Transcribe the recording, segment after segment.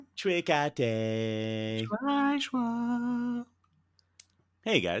Twicate. Schwa, schwa.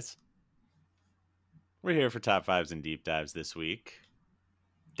 Hey guys, we're here for top fives and deep dives this week,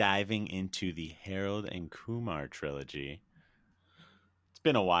 diving into the Harold and Kumar trilogy. It's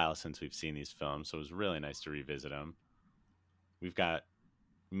been a while since we've seen these films, so it was really nice to revisit them. We've got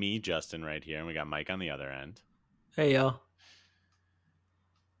me, Justin, right here, and we got Mike on the other end. Hey, y'all.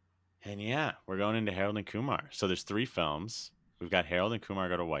 And yeah, we're going into Harold and Kumar. So there's three films. We've got Harold and Kumar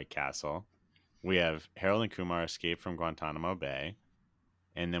Go to White Castle. We have Harold and Kumar Escape from Guantanamo Bay.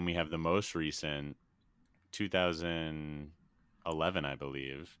 And then we have the most recent 2011, I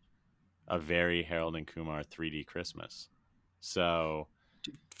believe, A Very Harold and Kumar 3D Christmas. So,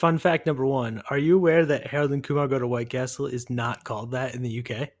 Fun fact number one. Are you aware that Harold and Kumar Go to White Castle is not called that in the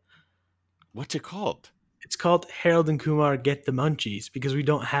UK? what's it called? It's called Harold and Kumar Get the Munchies because we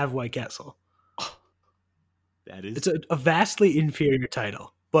don't have White Castle. That is It's a vastly inferior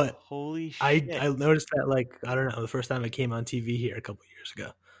title, but holy I shit. noticed that, like, I don't know, the first time it came on TV here a couple years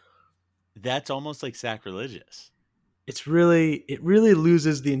ago. That's almost like sacrilegious. It really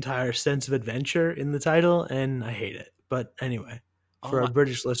loses the entire sense of adventure in the title, and I hate it. But anyway, for Oh, our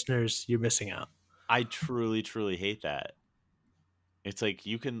British listeners, you're missing out. I truly, truly hate that. It's like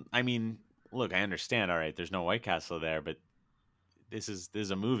you can, I mean, look, I understand, all right, there's no White Castle there, but this is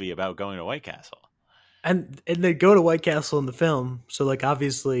a movie about going to White Castle. And they go to White Castle in the film, so like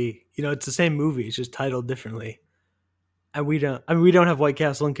obviously, it's the same movie, it's just titled differently. And we don't have White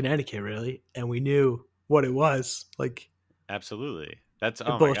Castle in Connecticut really, and we knew what it was. Like Absolutely. That's,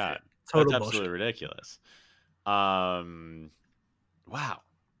 oh my bullshit. God. That's Total absolutely bullshit. ridiculous. Wow.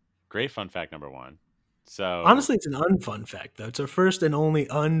 Great fun fact number one. So Honestly, it's an unfun fact though. It's our first and only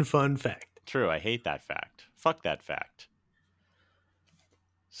unfun fact. true. I hate that fact. Fuck that fact.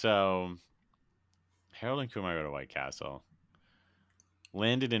 So Harold and Kumar Go to White Castle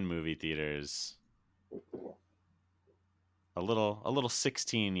landed in movie theaters a little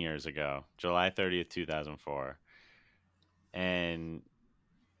 16 years ago, July 30th, 2004. And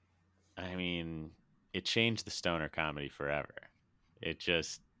I mean, it changed the stoner comedy forever. It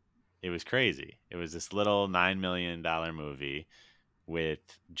was crazy. It was this little $9 million movie with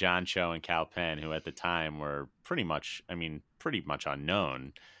John Cho and Cal Penn, who at the time were pretty much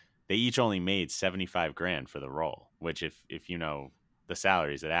unknown. They each only made 75 grand for the role, which if you know the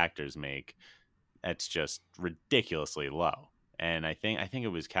salaries that actors make, that's just ridiculously low. And I think it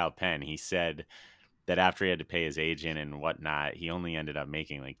was Cal Penn. He said that after he had to pay his agent and whatnot, he only ended up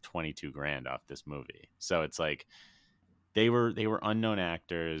making like 22 grand off this movie. So it's like they were unknown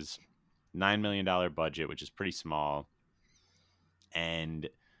actors, $9 million budget, which is pretty small. And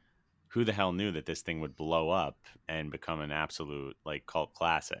who the hell knew that this thing would blow up and become an absolute like cult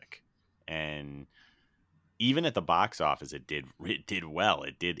classic? And even at the box office, it did well.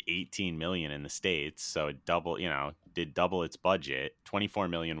 It did 18 million in the States, so it did double its budget, 24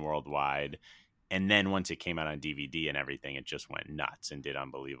 million worldwide. And then once it came out on DVD and everything, it just went nuts and did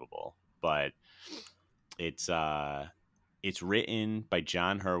unbelievable. But it's written by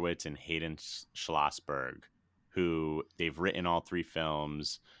John Hurwitz and Hayden Schlossberg, who they've written all three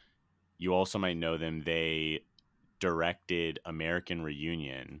films. You also might know them. They directed American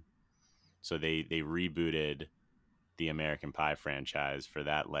Reunion. So they rebooted the American Pie franchise for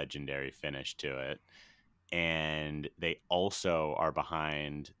that legendary finish to it. And they also are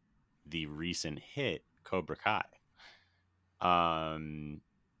behind the recent hit Cobra Kai.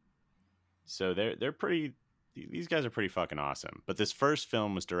 So they're pretty, these guys are pretty fucking awesome. But this first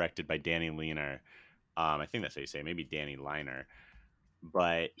film was directed by Danny Leiner. I think that's how you say it, maybe Danny Liner.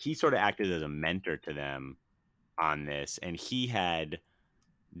 But he sort of acted as a mentor to them on this, and he had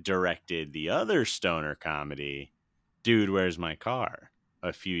directed the other stoner comedy, Dude, Where's My Car,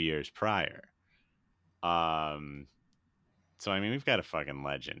 a few years prior. So I mean, we've got a fucking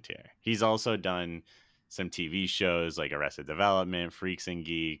legend here. He's also done some TV shows like Arrested Development, Freaks and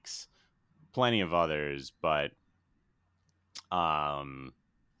Geeks, plenty of others, but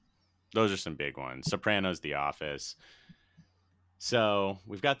those are some big ones. Sopranos, The Office. So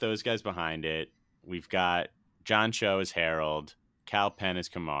we've got those guys behind it. We've got John Cho as Harold, Cal Penn as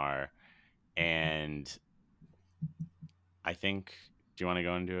Kumar, and I think, do you want to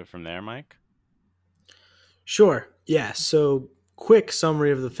go into it from there, Mike? Sure. Yeah. So, quick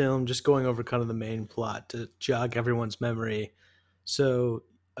summary of the film, just going over kind of the main plot to jog everyone's memory. So,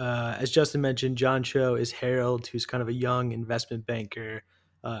 as Justin mentioned, John Cho is Harold, who's kind of a young investment banker,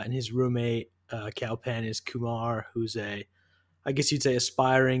 and his roommate, Cal Penn, is Kumar, who's I guess you'd say,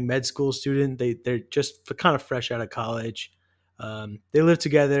 aspiring med school student. They're just kind of fresh out of college. They live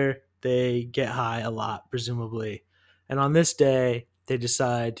together. They get high a lot, presumably. And on this day, they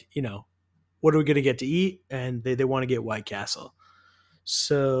decide, what are we going to get to eat? And they want to get White Castle.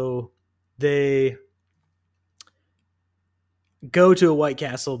 So they go to a White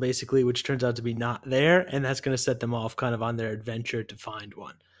Castle, basically, which turns out to be not there. And that's going to set them off kind of on their adventure to find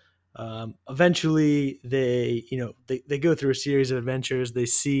one. Eventually, they go through a series of adventures. They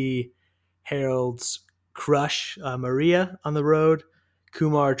see Harold's crush, Maria, on the road.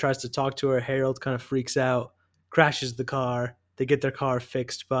 Kumar tries to talk to her. Harold kind of freaks out, crashes the car. They get their car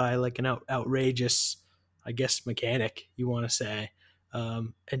fixed by like an outrageous, I guess, mechanic, you want to say.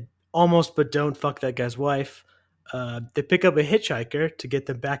 And almost but don't fuck that guy's wife. They pick up a hitchhiker to get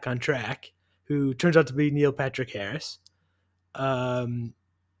them back on track, who turns out to be Neil Patrick Harris.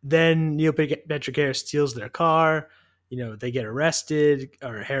 Then Neil Patrick Harris steals their car. They get arrested,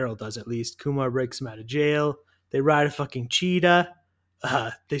 or Harold does at least. Kumar breaks them out of jail. They ride a fucking cheetah.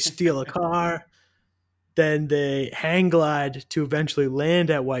 They steal a car. Then they hang glide to eventually land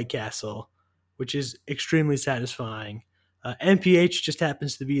at White Castle, which is extremely satisfying. NPH just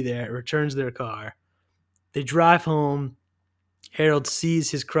happens to be there, returns their car. They drive home. Harold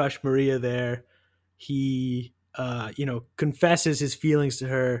sees his crush Maria there. He confesses his feelings to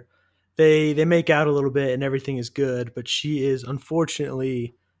her. They make out a little bit and everything is good, but she is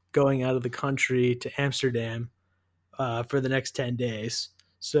unfortunately going out of the country to Amsterdam for the next 10 days.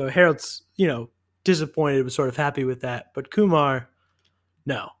 So Harold's, disappointed but sort of happy with that. But Kumar,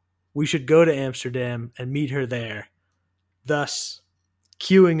 no, we should go to Amsterdam and meet her there, thus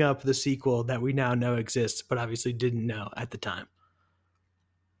queuing up the sequel that we now know exists, but obviously didn't know at the time.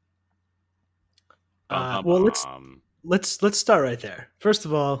 Well, let's start right there. First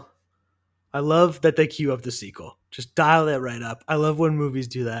of all, I love that they queue up the sequel. Just dial that right up. I love when movies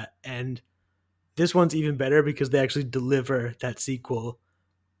do that, and this one's even better because they actually deliver that sequel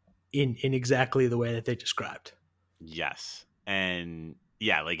in exactly the way that they described. Yes, and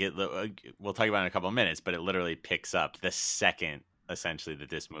yeah, like we'll talk about it in a couple of minutes, but it literally picks up the second, essentially, that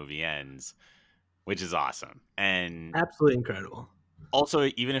this movie ends, which is awesome and absolutely incredible. Also,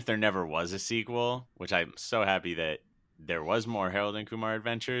 even if there never was a sequel, which I'm so happy that there was more Harold and Kumar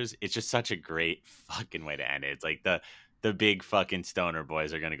Adventures, it's just such a great fucking way to end it. It's like the big fucking stoner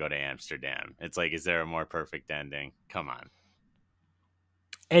boys are going to go to Amsterdam. It's like, is there a more perfect ending? Come on.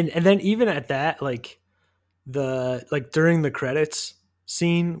 And then even at that, like during the credits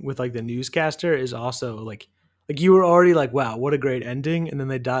scene with like the newscaster is also like you were already like, wow, what a great ending, and then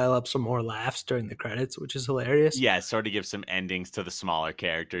they dial up some more laughs during the credits, which is hilarious. Yeah, sort of give some endings to the smaller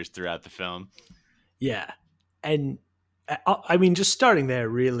characters throughout the film. Yeah, and I mean, just starting there,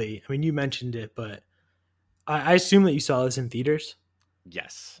 really. I mean, you mentioned it, but I assume that you saw this in theaters.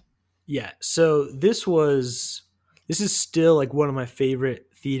 Yes. Yeah. So this is still like one of my favorite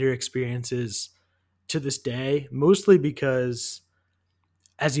theater experiences to this day, mostly because,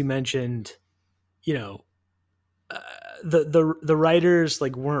 as you mentioned, the writers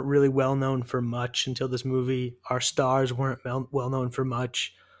like weren't really well known for much until this movie. Our stars weren't well known for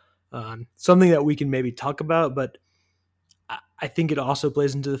much. Something that we can maybe talk about, but I think it also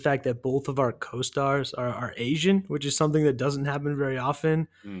plays into the fact that both of our co-stars are Asian, which is something that doesn't happen very often.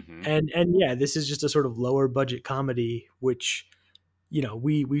 Mm-hmm. And yeah, this is just a sort of lower budget comedy, which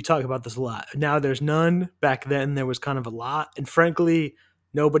we talk about this a lot. Now there's none. Back then there was kind of a lot, and frankly,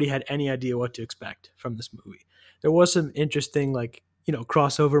 nobody had any idea what to expect from this movie. There was some interesting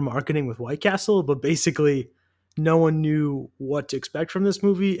crossover marketing with White Castle, but basically no one knew what to expect from this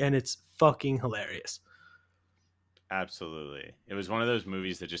movie, and it's fucking hilarious. Absolutely. It was one of those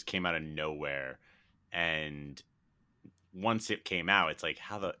movies that just came out of nowhere, and once it came out, it's like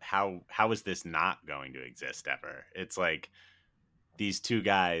how is this not going to exist ever? It's like these two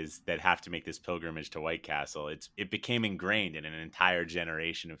guys that have to make this pilgrimage to White Castle. It became ingrained in an entire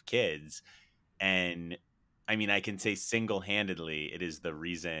generation of kids, and I mean, I can say single-handedly it is the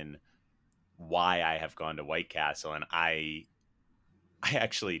reason why I have gone to White Castle, and I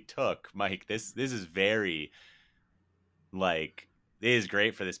actually took Mike. This is very like it is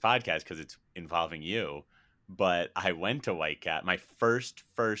great for this podcast because it's involving you. But I went to White Castle. My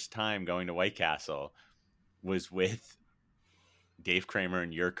first time going to White Castle was with Dave Kramer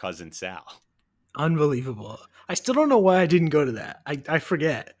and your cousin Sal. Unbelievable. I still don't know why I didn't go to that. I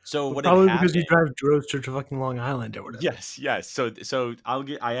forget. So what probably because you drove to fucking Long Island or whatever. Yes. So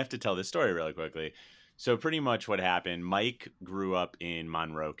I have to tell this story really quickly. So pretty much what happened, Mike grew up in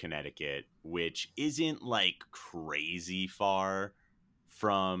Monroe, Connecticut, which isn't like crazy far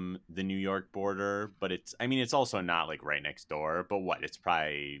from the New York border, but it's also not like right next door, but it's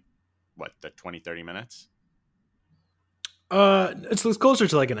probably the 20-30 minutes? It's closer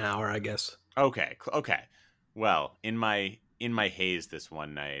to like an hour, I guess. Okay. Well, in my in my haze this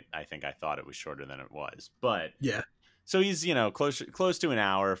one night, I think I thought it was shorter than it was. But Yeah. so he's, close to an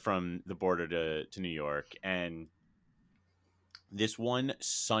hour from the border to New York. And this one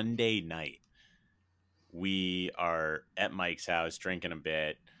Sunday night, we are at Mike's house drinking a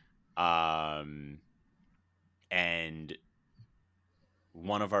bit. And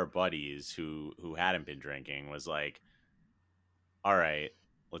one of our buddies who hadn't been drinking was like, all right,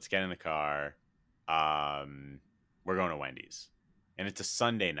 let's get in the car. We're going to Wendy's. And it's a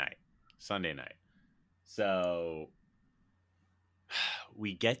Sunday night. So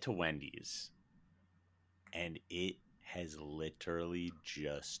we get to Wendy's and it has literally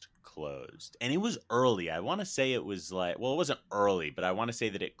just closed. And it was early. I want to say it was like, well, it wasn't early, but I want to say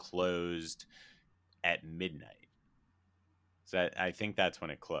that it closed at midnight. So I think that's when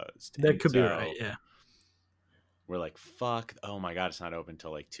it closed. That could be right, yeah. We're like, fuck, oh my God, it's not open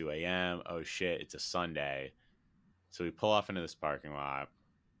till like 2 a.m. Oh shit, it's a Sunday. So we pull off into this parking lot.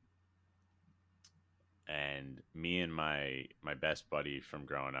 And me and my best buddy from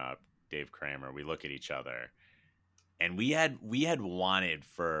growing up, Dave Kramer, we look at each other. And we had wanted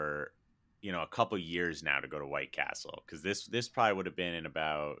for, a couple years now to go to White Castle. Because this probably would have been in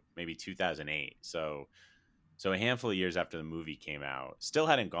about maybe 2008. So a handful of years after the movie came out. Still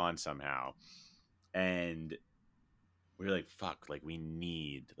hadn't gone somehow. And we were like, fuck, we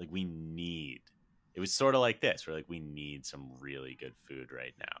need. It was sort of like this. We're like, we need some really good food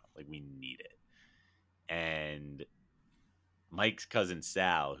right now. We need it. And Mike's cousin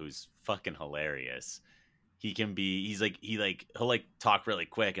Sal, who's fucking hilarious, he'll talk really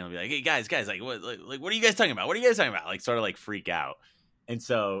quick and he'll be like, hey guys, what are you guys talking about? What are you guys talking about? Sort of freak out. And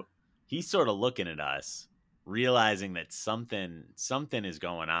so he's sort of looking at us, realizing that something is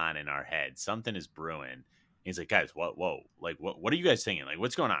going on in our head. Something is brewing. He's like, guys, what are you guys thinking?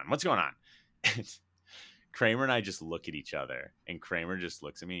 What's going on? And Kramer and I just look at each other, and Kramer just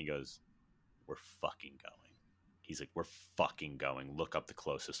looks at me and he goes, we're fucking going. He's like, we're fucking going. Look up the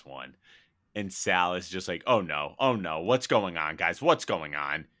closest one. And Sal is just like, oh no. What's going on, guys? What's going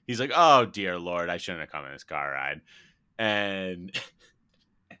on? He's like, oh dear Lord, I shouldn't have come in this car ride. And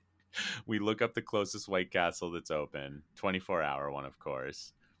we look up the closest White Castle that's open, 24-hour one, of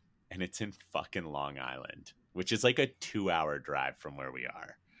course. And it's in fucking Long Island, which is like a 2-hour drive from where we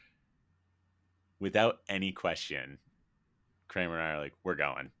are. Without any question, Kramer and I are like, we're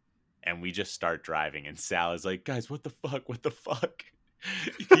going. And we just start driving. And Sal is like, guys, what the fuck?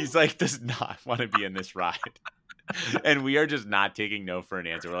 He's like, does not want to be in this ride. And we are just not taking no for an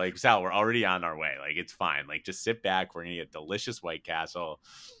answer. We're like, Sal, we're already on our way. It's fine. Just sit back. We're going to get delicious White Castle.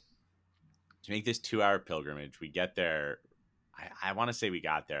 To make this 2-hour pilgrimage, we get there. I want to say we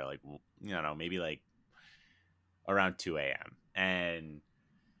got there maybe around 2 a.m. And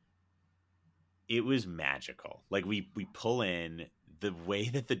it was magical. We pull in. The way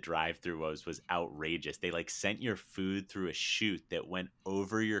that the drive-thru was outrageous. They sent your food through a chute that went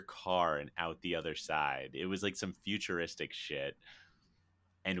over your car and out the other side. It was some futuristic shit.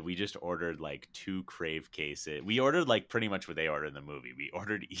 And we just ordered 2 Crave cases. We ordered pretty much what they ordered in the movie. We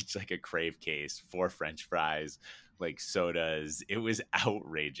ordered each a Crave case, 4 French fries, sodas. It was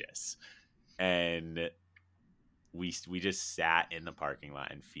outrageous. And we just sat in the parking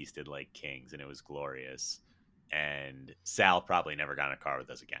lot and feasted like kings, and it was glorious. And Sal probably never got in a car with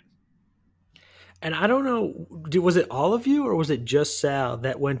us again. And I don't know, was it all of you or was it just Sal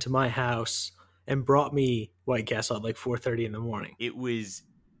that went to my house and brought me White Castle at 4:30 in the morning? It was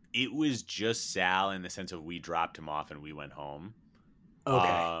just Sal in the sense of we dropped him off and we went home.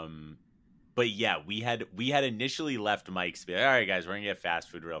 Okay. But yeah, we had initially left Mike's to be like, all right, guys, we're gonna get fast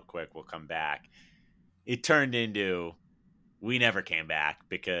food real quick. We'll come back. It turned into we never came back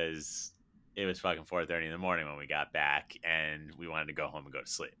because it was fucking 4:30 in the morning when we got back, and we wanted to go home and go to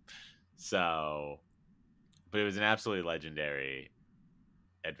sleep. So, but it was an absolutely legendary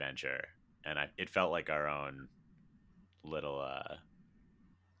adventure, and it felt like our own little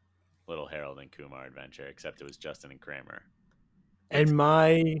Harold and Kumar adventure, except it was Justin and Kramer. And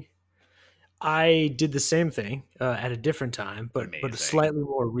I did the same thing at a different time, but a slightly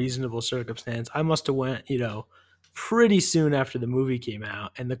more reasonable circumstance. I must have went, pretty soon after the movie came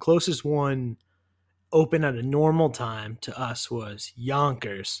out, and the closest one open at a normal time to us was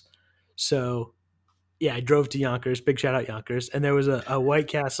Yonkers. So yeah, I drove to Yonkers, big shout out Yonkers. And there was a White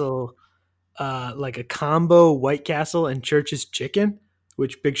Castle, a combo White Castle and Church's Chicken,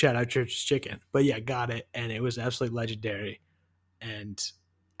 which big shout out Church's Chicken. But yeah, got it. And it was absolutely legendary. And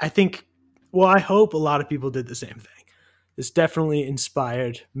I think, I hope a lot of people did the same thing. This definitely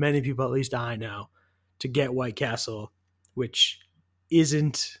inspired many people, at least I know, to get White Castle, which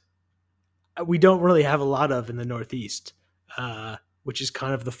we don't really have a lot of in the Northeast. which is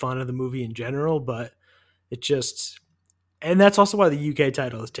kind of the fun of the movie in general. But it just, and that's also why the UK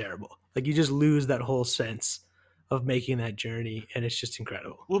title is terrible. Like you just lose that whole sense of making that journey, and it's just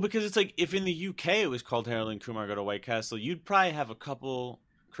incredible. Well, because it's like if in the UK it was called Harold and Kumar Go to White Castle, you'd probably have a couple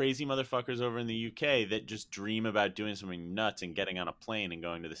crazy motherfuckers over in the UK that just dream about doing something nuts and getting on a plane and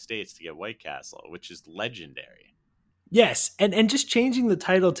going to the States to get White Castle, which is legendary. Yes, and just changing the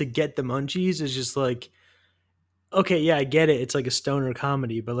title to Get the Munchies is just like, okay, yeah, I get it. It's like a stoner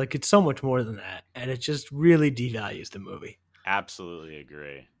comedy, but like it's so much more than that, and it just really devalues the movie. Absolutely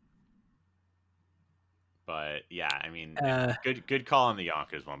agree. But yeah, I mean, Uh, good call on the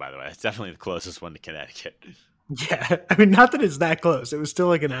Yonkers one, by the way. It's definitely the closest one to Connecticut. yeah, I mean, not that it's that close. It was still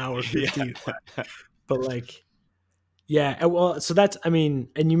like an hour 15, Yeah. but like, yeah. Well, so that's, I mean,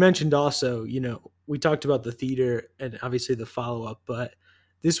 and you mentioned also, we talked about the theater and obviously the follow up, but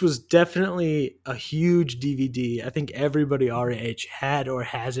this was definitely a huge DVD. I think everybody our age had or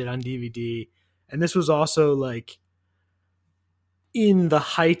has it on DVD, and this was also like in the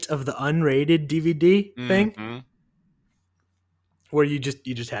height of the unrated DVD thing, Mm-hmm. where you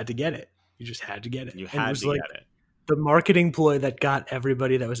just had to get it. You just had to get it, You and it had was to like get it. the marketing ploy that got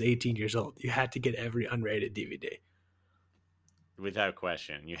everybody that was 18 years old. You had to get every unrated DVD. Without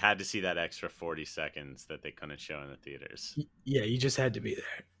question. You had to see that extra 40 seconds that they couldn't show in the theaters. Yeah, you just had to be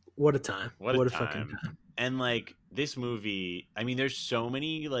there. What a time. What a What a fucking time. time. And like this movie, I mean, there's so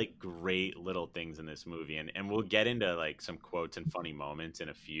many like great little things in this movie, and we'll get into like some quotes and funny moments in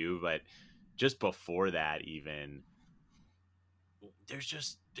a few, but just before that, even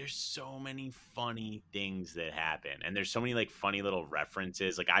there's so many funny things that happen, and there's so many like funny little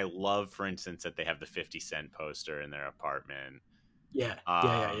references. Like I love, for instance, that they have the 50 Cent poster in their apartment. Yeah,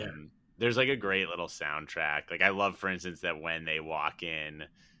 yeah. There's like a great little soundtrack. Like I love, for instance, that when they walk in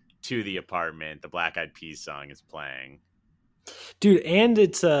to the apartment, the Black Eyed Peas song is playing. Dude, and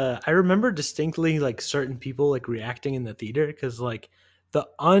it's I remember distinctly like certain people like reacting in the theater because like the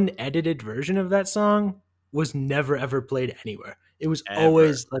unedited version of that song was never ever played anywhere. It was Ever.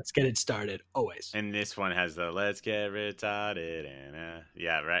 always let's get it started. Always. And this one has the "Let's get retarded" and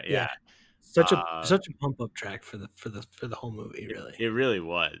yeah, right, Yeah. yeah. Such a Uh, such a pump up track for the whole movie, really. it really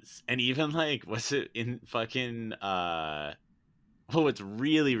was, and even like, what's it in fucking? Oh, what's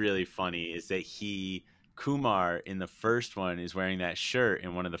really really funny is that Kumar in the first one is wearing that shirt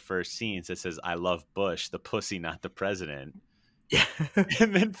in one of the first scenes that says "I love Bush, the pussy, not the president." Yeah.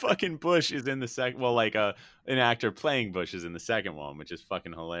 And then fucking Bush is in the second. Well, like an actor playing Bush is in the second one, which is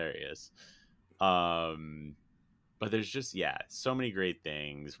fucking hilarious. Um, but there's just so many great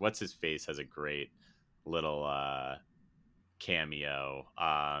things. What's his face has a great little cameo.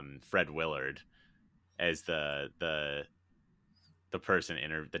 Fred Willard as the person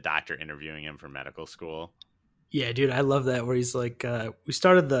the doctor interviewing him for medical school. Yeah, dude, I love that where he's like, we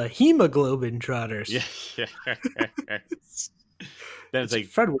started the hemoglobin Yeah, trotters. yeah. Then it's It's like,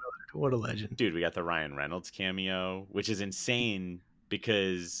 Fred Willard. What a legend. dude, we got the Ryan Reynolds cameo, which is insane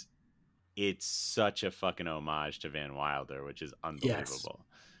because it's such a fucking homage to Van Wilder, which is Yes. unbelievable.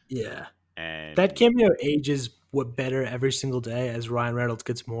 Yeah. That And cameo ages what better every single day as Ryan Reynolds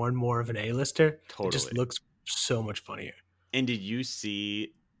gets more and more of an A-lister. It just totally. looks so much funnier. And did you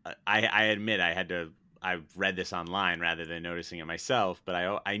see? I admit I read this online rather than noticing it myself, but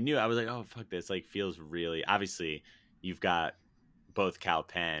I knew. I was like, oh fuck, this like feels really. Obviously, you've got both Cal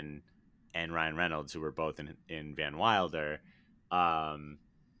Penn and Ryan Reynolds, who were both in Van Wilder, um,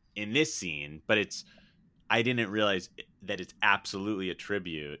 in this scene, but I didn't realize that it's absolutely a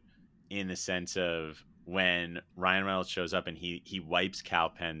tribute in the sense of when Ryan Reynolds shows up and he wipes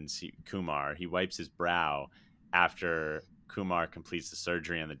Kumar, he wipes his brow after Kumar completes the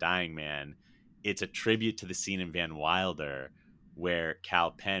surgery on the dying man. It's a tribute to the scene in Van Wilder where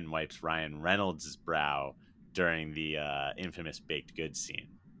Cal Penn wipes Ryan Reynolds' brow during the infamous baked goods scene.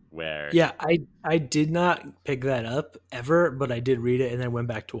 Where Yeah, I did not pick that up ever, but I did read it and then went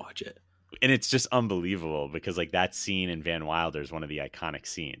back to watch it. and it's just unbelievable because like that scene in Van Wilder is one of the iconic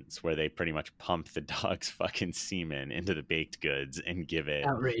scenes where they pretty much pump the dog's fucking semen into the baked goods and give it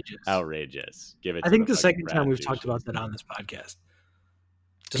Outrageous. outrageous. Give it I to think the the fucking second time rat we've talked about douches. that on this podcast,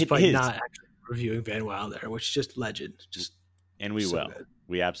 It despite is, not actually reviewing Van Wilder, which is just legend. Just and we so will. good.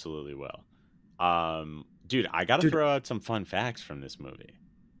 We absolutely will. Dude, I got to Dude, throw out some fun facts from this movie.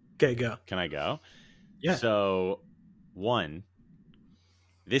 okay, go. Can I go? Yeah. So, one,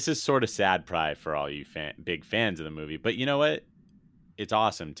 this is sort of sad pride for all you big fans of the movie, but you know what? It's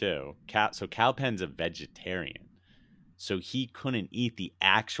awesome too. So Cal Penn's a vegetarian, so he couldn't eat the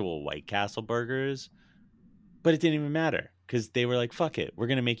actual White Castle burgers, but it didn't even matter because they were like, fuck it, we're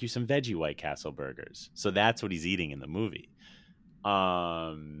going to make you some veggie White Castle burgers. So that's what he's eating in the movie.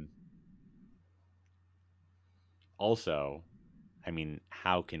 Also, I mean,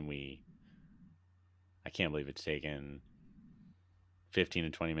 how can we? I can't believe it's taken 15 to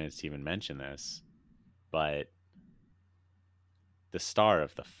 20 minutes to even mention this, but the star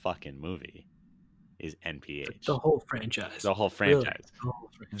of the fucking movie is The NPH. whole franchise. The whole Really, franchise. the whole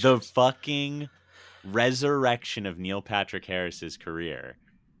The franchise. fucking resurrection of Neil Patrick Harris's career.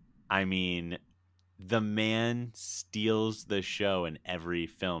 I mean, the man steals the show in every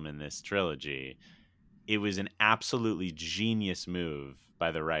film in this trilogy. It was an absolutely genius move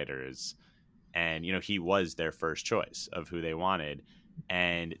by the writers. And, you know, he was their first choice of who they wanted.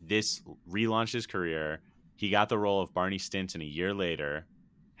 And this relaunched his career. He got the role of Barney Stinson a year later.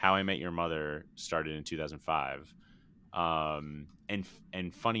 How I Met Your Mother started in 2005.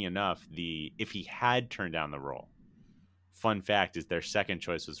 And funny enough, if he had turned down the role, fun fact is their second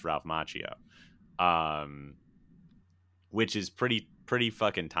choice was Ralph Macchio, which is pretty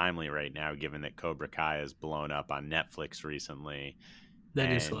fucking timely right now, given that Cobra Kai has blown up on Netflix recently,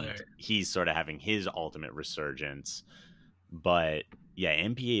 That is and hilarious. he's sort of having his ultimate resurgence. But yeah,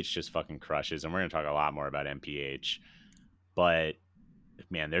 MPH just fucking crushes, and we're gonna talk a lot more about MPH. But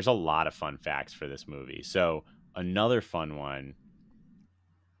man, there's a lot of fun facts for this movie. So another fun one,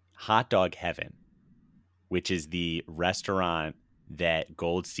 Hot Dog Heaven, which is the restaurant that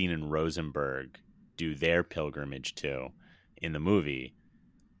Goldstein and Rosenberg do their pilgrimage to in the movie.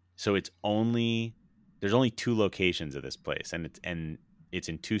 So there's only two locations of this place, and it's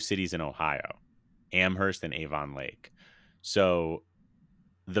in two cities in Ohio, Amherst and Avon Lake. So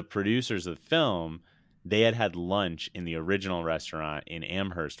the producers of the film, they had lunch in the original restaurant in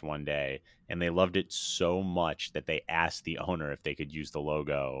Amherst one day, and they loved it so much that they asked the owner if they could use the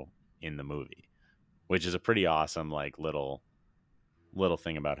logo in the movie, which is a pretty awesome like little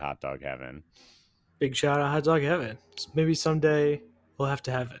thing about Hot Dog Heaven. Big shout out Hot Dog Heaven. Maybe someday we'll have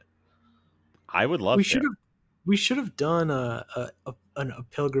to have it. I would We love to. should have done a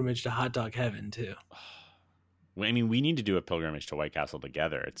pilgrimage to Hot Dog Heaven too. I mean, we need to do a pilgrimage to White Castle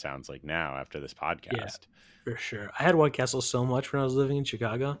together, it sounds like now after this podcast. Yeah, for sure. I had White Castle so much when I was living in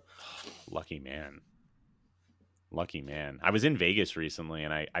Chicago. Lucky man. Lucky man. I was in Vegas recently,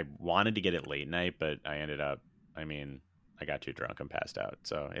 and I wanted to get it late night, but I ended up, I mean, I got too drunk and passed out,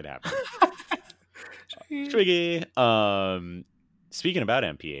 so it happened. Tricky. Speaking about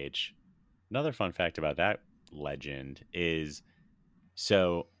MPH, another fun fact about that legend is,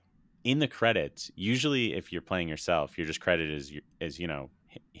 so in the credits, usually if you're playing yourself, you're just credited as you know,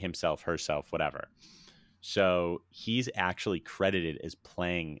 himself, herself, whatever. So he's actually credited as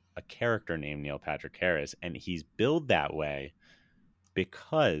playing a character named Neil Patrick Harris, and he's billed that way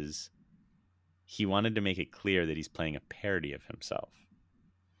because he wanted to make it clear that he's playing a parody of himself.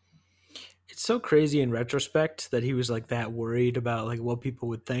 It's so crazy in retrospect that he was like that worried about like what people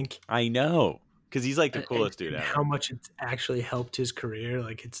would think. I know, because he's like the coolest dude and ever. how much it's actually helped his career.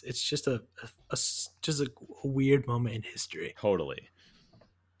 Like it's just a weird moment in history.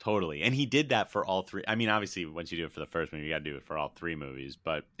 Totally. And he did that for all three. I mean, obviously, once you do it for the first movie, you got to do it for all three movies,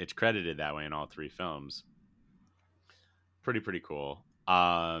 but it's credited that way in all three films. Pretty cool.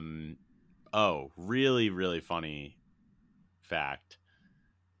 Oh, really, really funny fact.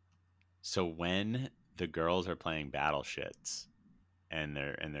 So when the girls are playing battle shits and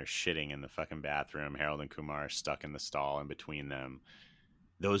they're shitting in the fucking bathroom, Harold and Kumar are stuck in the stall in between them.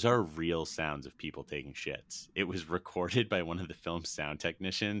 Those are real sounds of people taking shits. It was recorded by one of the film's sound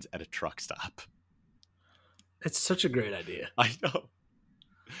technicians at a truck stop. It's such a great idea. I know.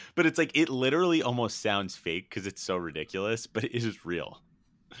 But it's like, it literally almost sounds fake because it's so ridiculous, but it is real.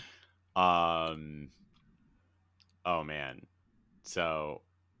 Oh man. So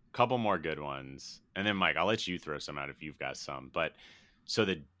a couple more good ones. And then Mike, I'll let you throw some out if you've got some. But so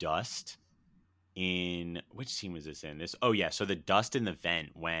the dust in which scene was this in? So the dust in the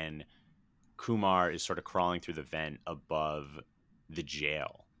vent when Kumar is sort of crawling through the vent above the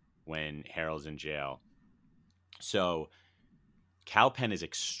jail when Harold's in jail. So Kal Penn is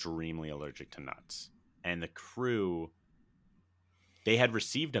extremely allergic to nuts, and the crew, they had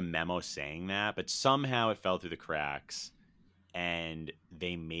received a memo saying that, but somehow it fell through the cracks, and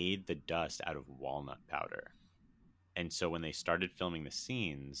they made the dust out of walnut powder. And so when they started filming the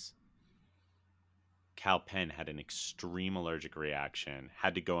scenes, Kal Penn had an extreme allergic reaction,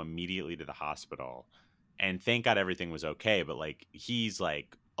 had to go immediately to the hospital, and thank God everything was okay. But like, he's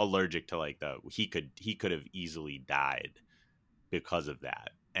like allergic to like he could have easily died because of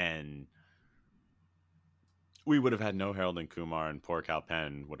that, and we would have had no Harold and Kumar, and poor Kal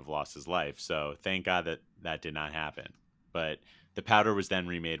Penn would have lost his life. So thank God that did not happen. but the powder was then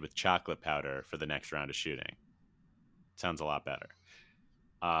remade with chocolate powder for the next round of shooting. Sounds a lot better.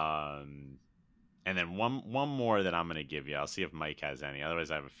 And then one more that I'm going to give you. I'll see if Mike has any.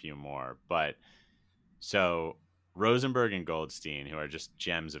 Otherwise, I have a few more. But so Rosenberg and Goldstein, who are just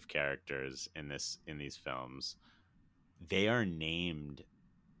gems of characters in these films, they are named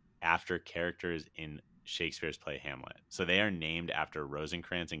after characters in Shakespeare's play Hamlet. So they are named after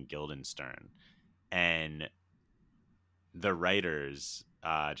Rosencrantz and Guildenstern. And the writers,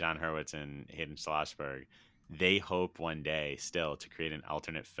 John Hurwitz and Hayden Schlossberg, they hope one day still to create an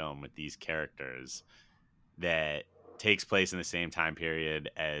alternate film with these characters that takes place in the same time period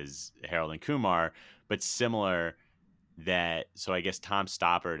as Harold and Kumar, but similar. So I guess Tom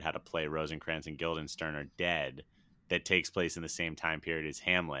Stoppard had a play, Rosencrantz and Guildenstern Are Dead, that takes place in the same time period as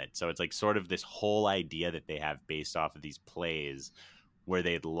Hamlet. So it's like sort of this whole idea that they have based off of these plays where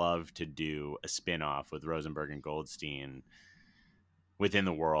they'd love to do a spin-off with Rosenberg and Goldstein within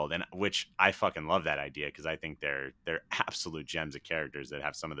the world, and which I fucking love that idea because I think they're absolute gems of characters that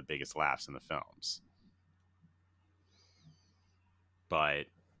have some of the biggest laughs in the films. But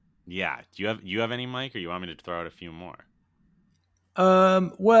yeah, do you have any, Mike, or you want me to throw out a few more?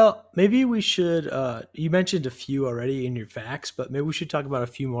 Well, maybe we should. You mentioned a few already in your facts, but maybe we should talk about a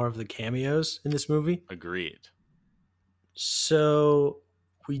few more of the cameos in this movie. Agreed. So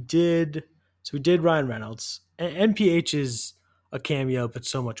we did. So we did Ryan Reynolds. NPH is a cameo, but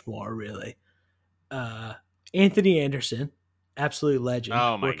so much more, really. Anthony Anderson, absolute legend,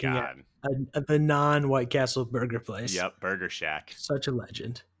 Oh my working god. at the non-White Castle burger place. Yep, Burger Shack. Such a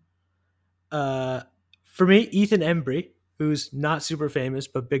legend. For me, Ethan Embry, who's not super famous,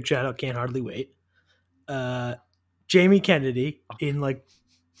 but big shout out, can't hardly wait. Jamie Kennedy in like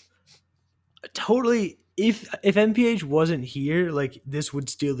totally. If MPH wasn't here, like this would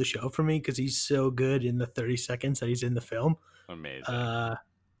steal the show for me because he's so good in the 30 seconds that he's in the film. Amazing.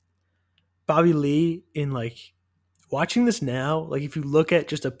 Bobby Lee in like watching this now, like if you look at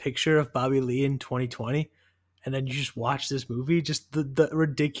just a picture of Bobby Lee in 2020 and then you just watch this movie, just the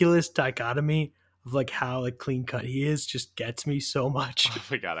ridiculous dichotomy of like how like clean cut he is just gets me so much. Oh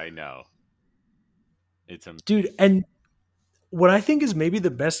my god, I know. It's a Dude, and what I think is maybe the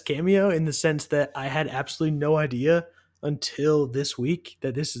best cameo in the sense that I had absolutely no idea until this week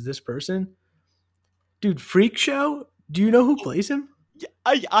that this is this person. Dude, Freak Show, do you know who plays him? Yeah,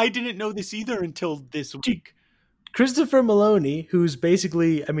 I didn't know this either until this week. Christopher Maloney, who's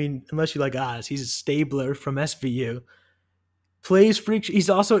basically, I mean, unless you like Oz, he's a Stabler from SVU, plays Freak Show. He's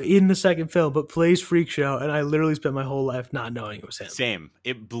also in the second film, but plays Freak Show, and I literally spent my whole life not knowing it was him. Same.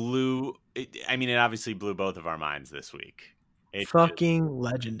 It obviously blew both of our minds this week. Fucking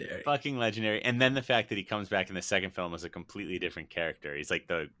legendary. Fucking legendary. And then the fact that he comes back in the second film as a completely different character. He's like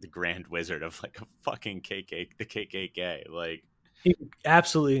the Grand Wizard of like a fucking the KKK. Like,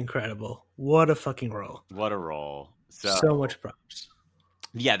 absolutely incredible. What a fucking role. What a role. So much props.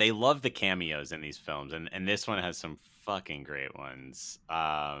 Yeah, they love the cameos in these films, and this one has some fucking great ones.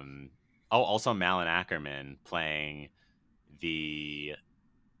 Also Malin Ackerman playing the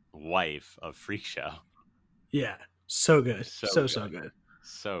wife of Freak Show. Yeah, so good. So good.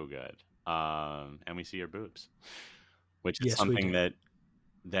 So good. And we see her boobs, which is yes, something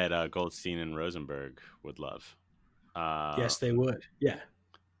that Goldstein and Rosenberg would love. Yes, they would. Yeah.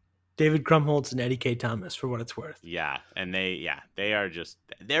 David Krumholtz and Eddie K. Thomas, for what it's worth. Yeah, and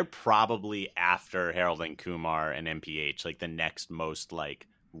they're probably after Harold and Kumar and MPH, like the next most like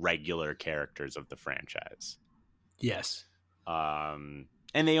regular characters of the franchise. Yes. And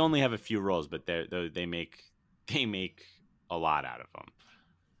they only have a few roles, but they make a lot out of them.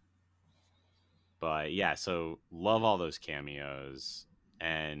 But yeah, so love all those cameos,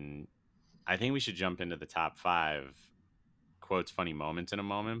 and I think we should jump into the top 5 quotes, funny moments in a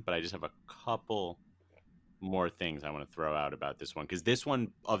moment. But I just have a couple more things I want to throw out about this one, because this one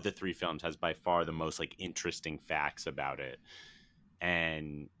of the 3 films has by far the most like interesting facts about it.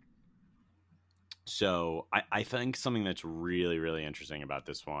 And so I think something that's really, really interesting about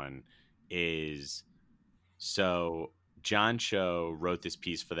this one is, so John Cho wrote this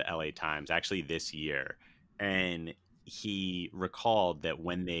piece for the LA Times actually this year, and he recalled that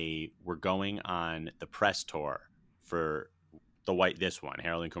when they were going on the press tour for this one,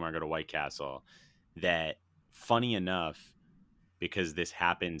 Harold and Kumar Go to White Castle, that funny enough, because this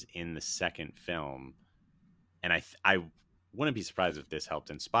happens in the second film, and I wouldn't be surprised if this helped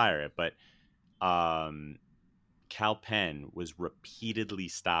inspire it, but Kal Penn was repeatedly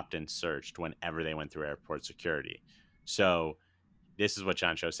stopped and searched whenever they went through airport security. So this is what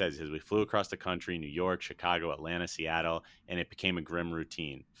John Cho says. He says, we flew across the country, New York, Chicago, Atlanta, Seattle, and it became a grim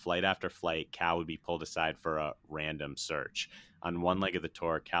routine. Flight after flight, Cal would be pulled aside for a random search. On one leg of the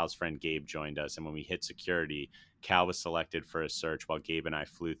tour, Cal's friend Gabe joined us, and when we hit security, Cal was selected for a search while Gabe and I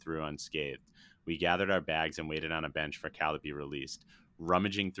flew through unscathed. We gathered our bags and waited on a bench for Cal to be released.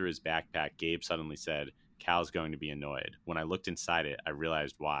 Rummaging through his backpack, Gabe suddenly said, Cal's going to be annoyed. When I looked inside it, I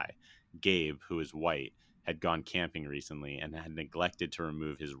realized why. Gabe, who is white, had gone camping recently and had neglected to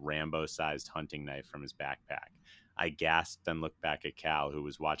remove his Rambo-sized hunting knife from his backpack. I gasped and looked back at Cal, who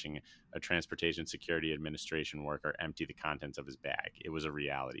was watching a Transportation Security Administration worker empty the contents of his bag. It was a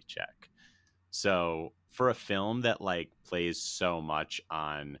reality check. So for a film that like plays so much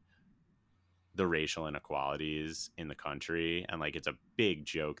on the racial inequalities in the country, and like it's a big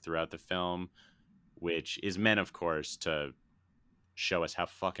joke throughout the film, which is meant, of course, to show us how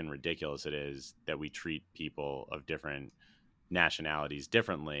fucking ridiculous it is that we treat people of different nationalities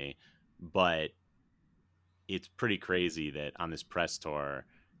differently. But it's pretty crazy that on this press tour,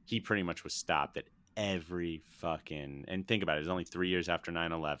 he pretty much was stopped at every fucking, and think about it, it was only 3 years after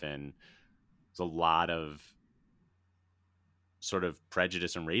 9/11. There's a lot of sort of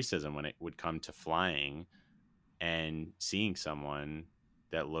prejudice and racism when it would come to flying and seeing someone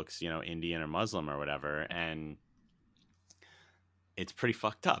that looks, Indian or Muslim or whatever. And it's pretty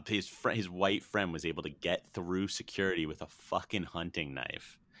fucked up. His white friend was able to get through security with a fucking hunting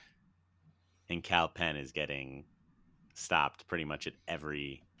knife. And Cal Penn is getting stopped pretty much at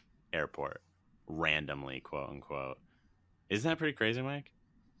every airport randomly, quote unquote. Isn't that pretty crazy, Mike?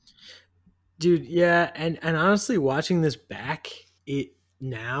 Dude, yeah, and honestly, watching this back, it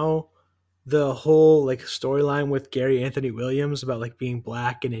now the whole like storyline with Gary Anthony Williams about like being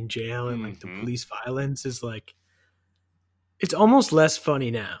black and in jail and like the police violence is like, it's almost less funny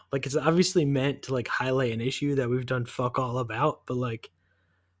now. Like it's obviously meant to like highlight an issue that we've done fuck all about, but like,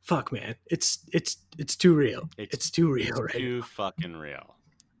 fuck, man, it's too real. It's too real. It's too fucking real.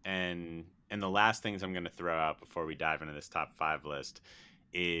 And the last things I'm going to throw out before we dive into this top 5 list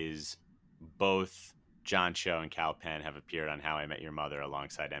is both John Cho and Cal Penn have appeared on How I Met Your Mother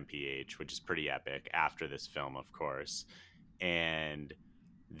alongside MPH, which is pretty epic after this film, of course. And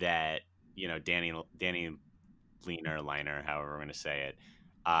that, Danny Liner, however we're going to say it,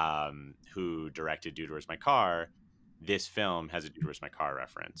 who directed Dude, Where's My Car? This film has a Dude, Where's My Car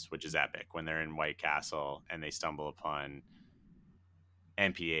reference, which is epic. When they're in White Castle and they stumble upon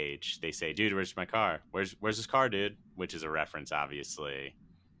MPH, they say, Dude, where's my car? Where's this car, dude? Which is a reference, obviously.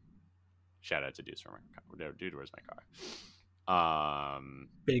 Shout out to Dude, Where's My Car?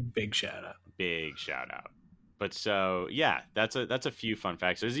 Big shout out. Big shout out. But so, yeah, that's a few fun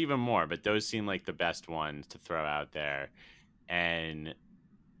facts. There's even more, but those seem like the best ones to throw out there. And,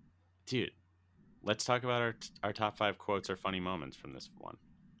 dude, let's talk about our top 5 quotes or funny moments from this one.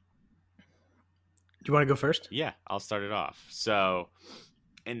 Do you want to go first? Yeah, I'll start it off. So,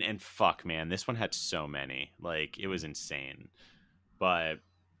 and fuck, man, this one had so many. Like, it was insane. But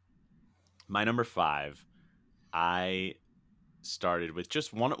my number 5, I started with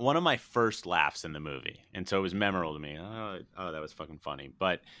just one of my first laughs in the movie, and so it was memorable to me. Oh, that was fucking funny.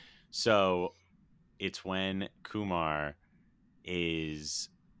 But so it's when Kumar is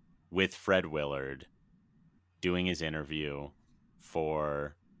with Fred Willard doing his interview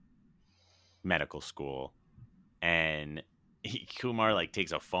for medical school, and Kumar like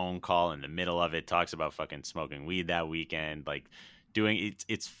takes a phone call in the middle of it, talks about fucking smoking weed that weekend, like doing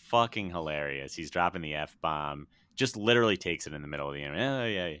it's fucking hilarious. He's dropping the F-bomb, just literally takes it in the middle of the interview. Oh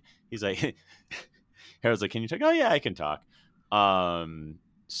yeah, he's like Harold's like, can you talk? Oh yeah, I can talk.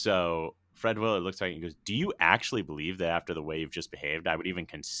 So Fred Willard looks at him and goes, do you actually believe that after the way you've just behaved, I would even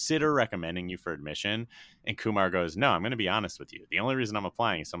consider recommending you for admission? And Kumar goes, no, I'm going to be honest with you. The only reason I'm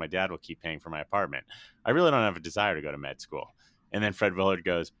applying is so my dad will keep paying for my apartment. I really don't have a desire to go to med school. And then Fred Willard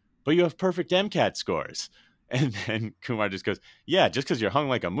goes, but you have perfect MCAT scores. And then Kumar just goes, yeah, just because you're hung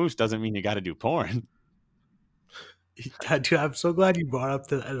like a moose doesn't mean you got to do porn. Dude, I'm so glad you brought up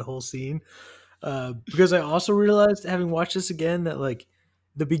that whole scene. Because I also realized, having watched this again, that like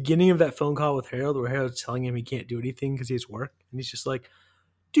the beginning of that phone call with Harold, where Harold's telling him he can't do anything because he has work, and he's just like,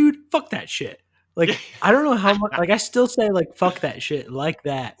 dude, fuck that shit. Like, I don't know how much, like, I still say like fuck that shit like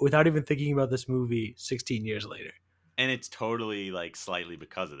that without even thinking about this movie 16 years later. And it's totally like slightly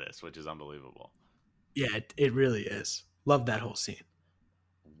because of this, which is unbelievable. Yeah, it really is. Love that whole scene.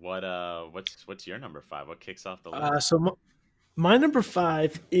 What's your number 5? What kicks off the list? So my number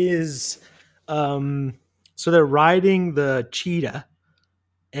 5 is so they're riding the cheetah,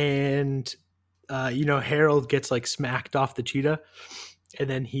 and Harold gets like smacked off the cheetah, and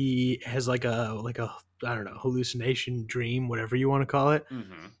then he has like a I don't know, hallucination, dream, whatever you want to call it.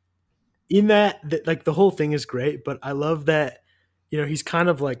 Mm-hmm. In that, like the whole thing is great, but I love that, he's kind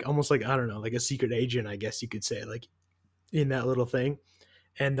of like almost like, I don't know, like a secret agent, I guess you could say, like in that little thing.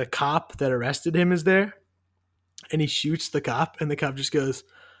 And the cop that arrested him is there, and he shoots the cop, and the cop just goes,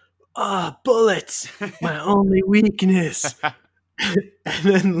 bullets, my only weakness. And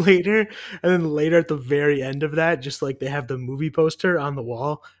then later at the very end of that, just like they have the movie poster on the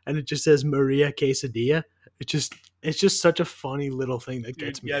wall and it just says Maria Quesadilla. It's just such a funny little thing that Dude,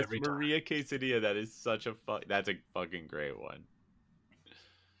 gets me yes, every time. Maria Quesadilla. That is such a that's a fucking great one.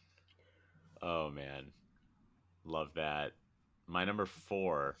 Oh man, love that. My number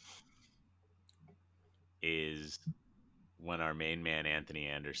 4 is when our main man Anthony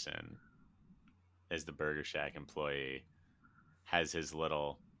Anderson, as the Burger Shack employee, has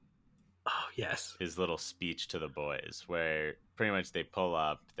Oh yes. his little speech to the boys, where pretty much they pull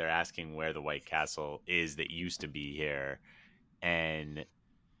up, they're asking where the White Castle is that used to be here, and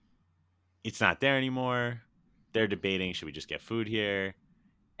it's not there anymore. They're debating, should we just get food here?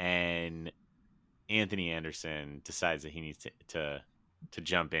 And Anthony Anderson decides that he needs to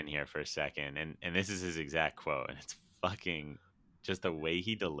jump in here for a second, and this is his exact quote, and it's fucking just the way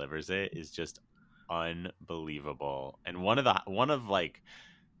he delivers it is just unbelievable, and one of the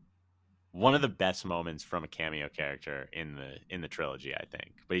best moments from a cameo character in the trilogy, I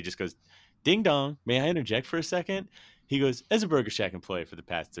think. But he just goes, "Ding dong, may I interject for a second?" He goes, "As a Burger Shack employee for the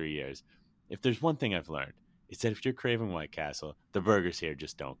past 3 years, if there's one thing I've learned, it's that if you're craving White Castle, the burgers here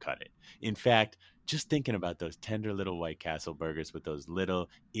just don't cut it. In fact, just thinking about those tender little White Castle burgers with those little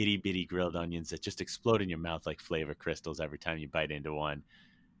itty bitty grilled onions that just explode in your mouth like flavor crystals every time you bite into one,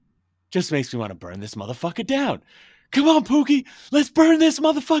 just makes me want to burn this motherfucker down. Come on, Pookie, let's burn this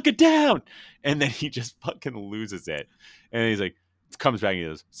motherfucker down." And then he just fucking loses it. And he's like, comes back and he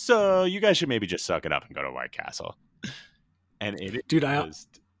goes, "So you guys should maybe just suck it up and go to White Castle." And it is Dude,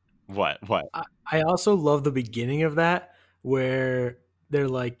 just, what? I also love the beginning of that where they're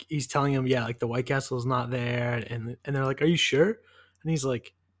like, he's telling him, yeah, like the White Castle is not there, and they're like, "Are you sure?" And he's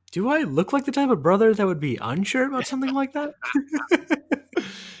like, "Do I look like the type of brother that would be unsure about something like that?"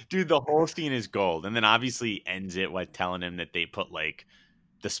 Dude, the whole scene is gold. And then obviously he ends it with telling him that they put like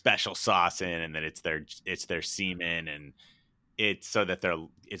the special sauce in and that it's their semen, and it's so that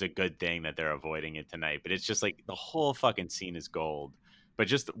it's a good thing that they're avoiding it tonight. But it's just like the whole fucking scene is gold. But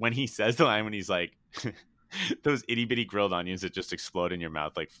just when he says the line, when he's like, "Those itty bitty grilled onions that just explode in your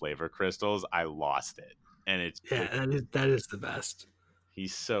mouth like flavor crystals," I lost it. And it's Yeah, that is the best.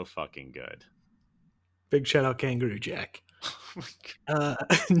 he's so fucking good. Big shout out Kangaroo Jack. No.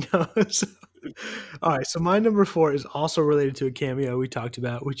 All right, so my number 4 is also related to a cameo we talked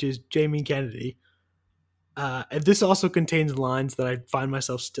about, which is Jamie Kennedy. And this also contains lines that I find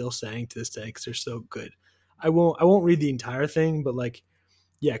myself still saying to this day because they're so good. I won't read the entire thing, but like,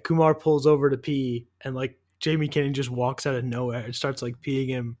 yeah, Kumar pulls over to pee, and like Jamie Kennedy just walks out of nowhere and starts like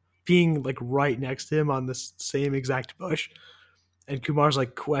peeing like right next to him on this same exact bush. And Kumar's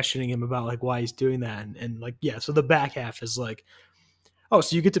like questioning him about like why he's doing that, and like, yeah, so the back half is like, "Oh,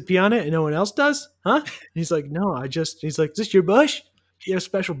 so you get to pee on it and no one else does, huh?" And he's like, "No, he's like, "Is this your bush? You have a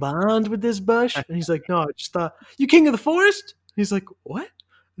special bond with this bush?" And he's like, "No, I just thought, you king of the forest?" And he's like, "What?"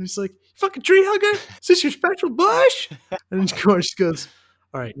 And he's like, "Fucking tree hugger? Is this your special bush?" And then Kumar just goes,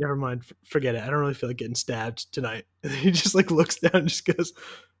 "All right, never mind. Forget it. I don't really feel like getting stabbed tonight." And he just like looks down and just goes,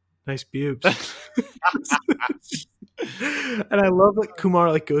 "Nice pubes." And I love that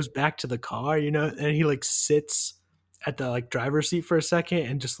Kumar like goes back to the car, and he like sits at the like driver's seat for a second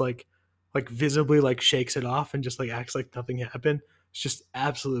and just like visibly like shakes it off and just like acts like nothing happened. It's just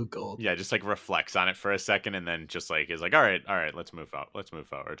absolute gold. Yeah, just like reflects on it for a second and then just like is like, all right, let's move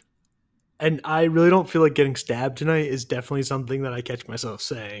forward. And I really don't feel like getting stabbed tonight is definitely something that I catch myself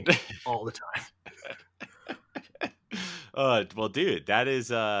saying all the time. Well, dude,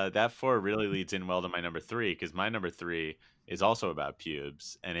 that 4 really leads in well to my number 3, because my number 3 is also about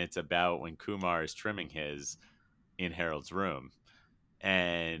pubes, and it's about when Kumar is trimming his in Harold's room,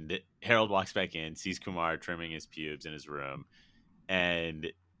 and Harold walks back in, sees Kumar trimming his pubes in his room,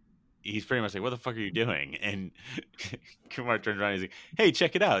 and he's pretty much like, "What the fuck are you doing?" And Kumar turns around and he's like, "Hey,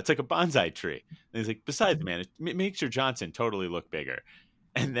 check it out. It's like a bonsai tree." And he's like, "Besides, man, it makes your Johnson totally look bigger."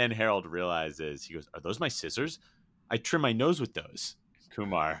 And then Harold realizes, he goes, "Are those my scissors? I trim my nose with those."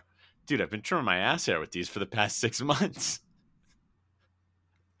 Kumar, "Dude, I've been trimming my ass hair with these for the past 6 months."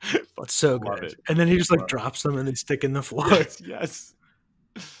 It's so good. And then he just like drops them and they stick in the floor. Yes.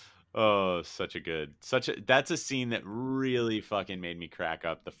 Oh, that's a scene that really fucking made me crack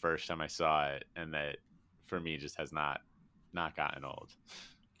up the first time I saw it, and that for me just has not gotten old.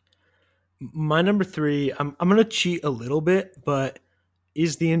 My number three, I'm gonna cheat a little bit, but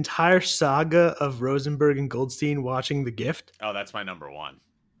is the entire saga of Rosenberg and Goldstein watching The Gift. Oh, that's my number one.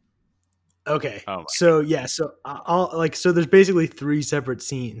 Okay. Oh my So yeah, so I'll like so there's basically three separate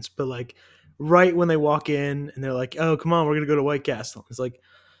scenes, but like right when they walk in and they're like, "Oh, come on, we're gonna go to White Castle." It's like,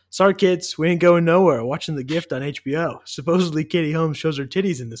 "Sorry, kids, we ain't going nowhere. We're watching The Gift on HBO." Supposedly, Katie Holmes shows her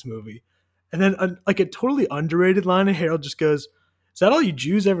titties in this movie, and then like a totally underrated line, and Harold just goes, "Is that all you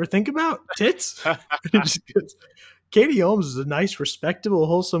Jews ever think about? Tits?" God. And he just goes, "Katie Holmes is a nice, respectable,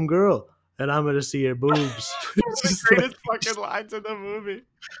 wholesome girl, and I'm gonna see her boobs." It's The just greatest like, fucking lines in the movie.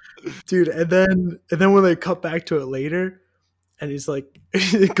 dude. And then when they cut back to it later, and he's like,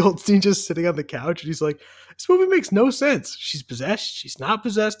 Goldstein just sitting on the couch, and he's like, "This movie makes no sense. She's possessed. She's not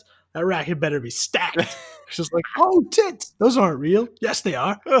possessed. That racket better be stacked." It's just like, "Oh, tits! Those aren't real." "Yes, they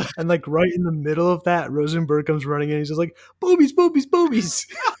are." And like right in the middle of that, Rosenberg comes running in. He's just like, "Boobies, boobies, boobies."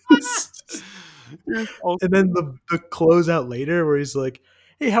 And then the closeout later, where he's like,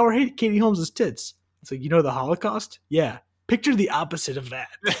 "Hey, how are Katie Holmes' tits?" It's like, the Holocaust? Yeah. Picture the opposite of that.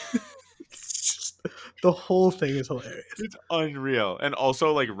 The whole thing is hilarious. It's unreal. And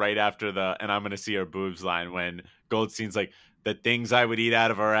also, like, right after and I'm going to see her boobs line, when Goldstein's like, "The things I would eat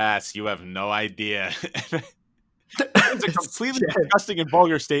out of her ass, you have no idea." It's a completely disgusting and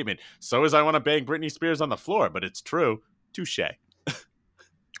vulgar statement. So as I want to bang Britney Spears on the floor, but it's true. Touche.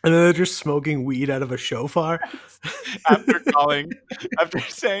 And then they're just smoking weed out of a shofar. After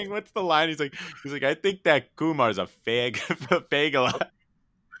saying, what's the line? He's like, "I think that Kumar's a fag.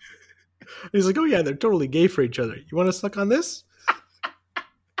 He's like, "Oh yeah, they're totally gay for each other. You want to suck on this?"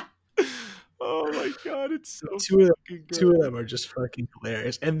 Oh my god, it's so Two of them are just fucking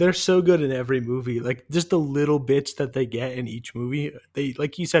hilarious, and they're so good in every movie. Like just the little bits that they get in each movie. They,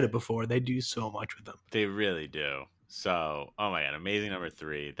 like you said it before, they do so much with them. They really do. So, oh my god, amazing number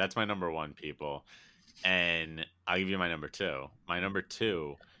three. That's my number one, people. And I'll give you my number two. My number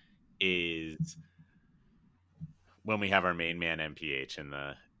two is when we have our main man MPH and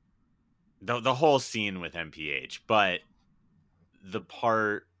the whole scene with MPH, but the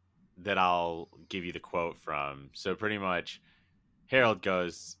part that I'll give you the quote from. So pretty much Harold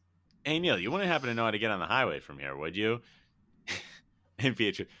goes, "Hey Neil, you wouldn't happen to know how to get on the highway from here, would you?"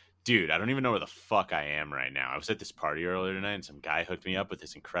 MPH, "Dude, I don't even know where the fuck I am right now. I was at this party earlier tonight and some guy hooked me up with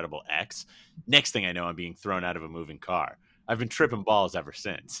this incredible X. Next thing I know, I'm being thrown out of a moving car. I've been tripping balls ever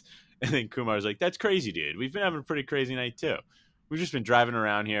since." And then Kumar's like, "That's crazy, dude. We've been having a pretty crazy night too. We've just been driving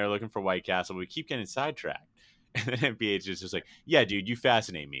around here looking for White Castle. We keep getting sidetracked." And then MPH is just like, "Yeah, dude, you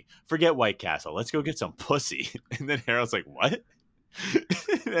fascinate me. Forget White Castle. Let's go get some pussy." And then Harold's like, "What?"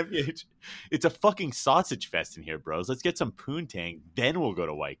 MPH, "It's a fucking sausage fest in here, bros. Let's get some poontang, then we'll go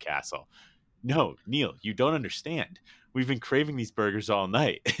to White Castle." "No, Neil, you don't understand. We've been craving these burgers all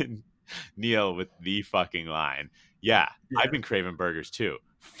night." And Neil with the fucking line, "Yeah, I've been craving burgers too.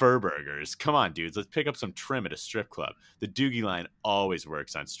 Fur burgers. Come on, dudes. Let's pick up some trim at a strip club. The Doogie line always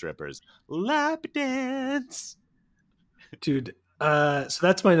works on strippers. Lap dance." Dude, so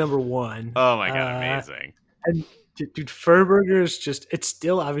that's my number one. Oh my god, amazing. And dude, Fur Burgers it's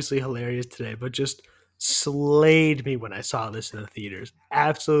still obviously hilarious today, but just slayed me when I saw this in the theaters.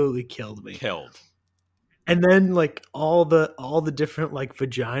 Absolutely killed me. Killed. And then like all the different like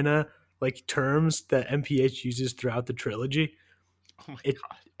vagina like terms that MPH uses throughout the trilogy. Oh my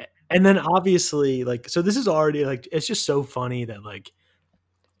god. And then obviously like, so this is already like, it's just so funny that like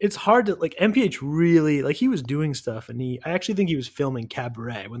it's hard to like, MPH really like, he was doing stuff, and I actually think he was filming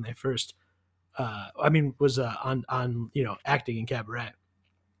Cabaret when they first was on acting in Cabaret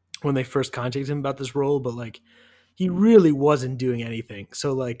when they first contacted him about this role, but like he really wasn't doing anything.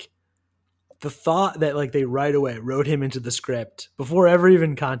 So like the thought that like they right away wrote him into the script before ever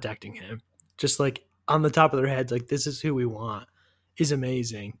even contacting him, just like on the top of their heads, like, this is who we want, is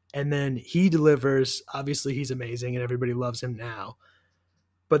amazing. And then he delivers. Obviously he's amazing and everybody loves him now.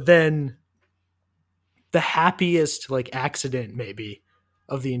 But then the happiest like accident maybe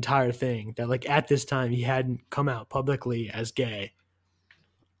of the entire thing, that like at this time he hadn't come out publicly as gay,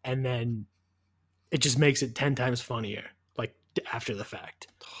 and then it just makes it 10 times funnier like after the fact.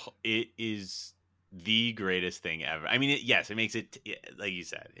 It is the greatest thing ever. I mean, yes, it makes it, like you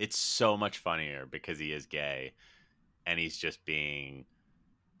said, it's so much funnier because he is gay and he's just being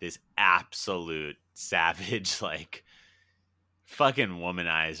this absolute savage, like fucking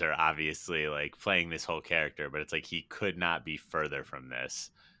womanizer, obviously, like playing this whole character, but it's like he could not be further from this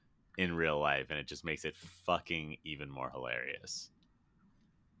in real life, and it just makes it fucking even more hilarious.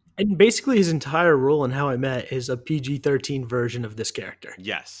 And basically his entire role in How I Met is a PG-13 version of this character.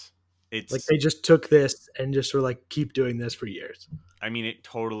 Yes. It's like they just took this and just were like, keep doing this for years. I mean, it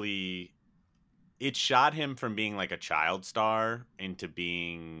totally it shot him from being like a child star into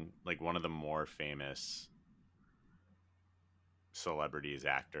being like one of the more famous celebrities,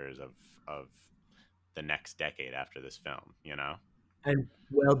 actors of the next decade after this film, you know? And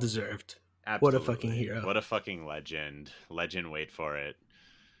well deserved. What a fucking Absolutely. hero. What a fucking legend. Legend, wait for it.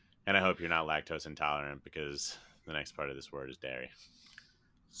 And I hope you're not lactose intolerant because the next part of this word is dairy.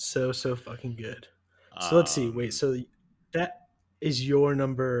 So fucking good. So let's see. Wait, so that is your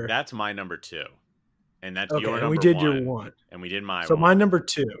number. That's my number 2. And that's Okay, your and we number did 1. your one. And we did my So 1. my number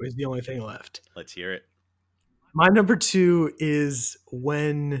 2 is the only thing left. Let's hear it. My number 2 is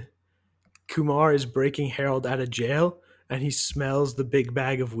when Kumar is breaking Harold out of jail and he smells the big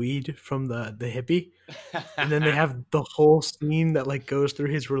bag of weed from the hippie. And then they have the whole scene that like goes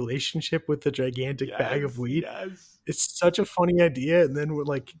through his relationship with the gigantic bag of weed. Yes. It's such a funny idea. And then we're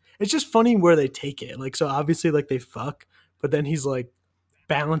like, it's just funny where they take it. Like, so obviously like they fuck, but then he's like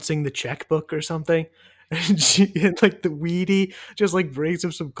balancing the checkbook or something. And like the weedy just like brings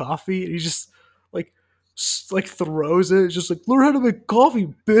him some coffee and he just like throws it, just like learn how to make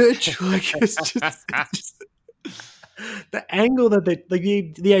coffee, bitch. Like it's just the angle that they like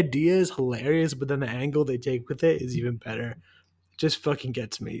the idea is hilarious, but then the angle they take with it is even better. It just fucking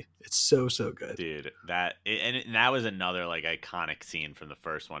gets me. It's so good, dude. That was another like iconic scene from the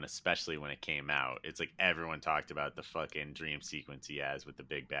first one, especially when it came out. It's like everyone talked about the fucking dream sequence he has with the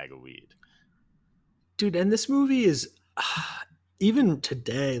big bag of weed, dude. And this movie is even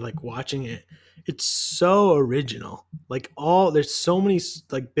today, like watching it, it's so original. Like there's so many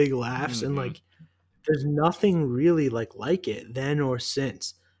like big laughs and like there's nothing really like it then or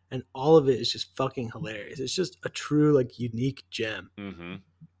since, and all of it is just fucking hilarious. It's just a true like unique gem.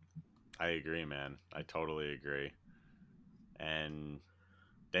 I agree, man. I totally agree. And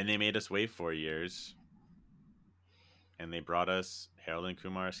then they made us wait 4 years, and they brought us Harold and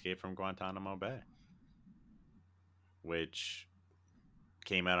Kumar Escape from Guantanamo Bay, which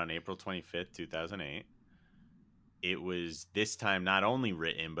came out on April 25th, 2008. It was this time not only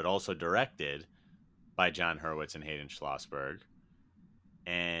written but also directed by John Hurwitz and Hayden Schlossberg.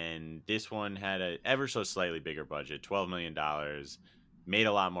 And this one had a ever so slightly bigger budget, $12 million, made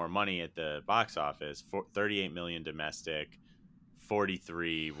a lot more money at the box office, $38 million domestic,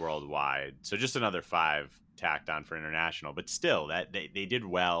 43 worldwide. So just another 5 tacked on for international, but still that they did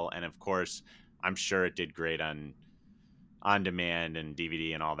well. And of course, I'm sure it did great on demand and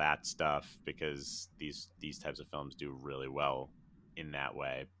DVD and all that stuff, because these types of films do really well in that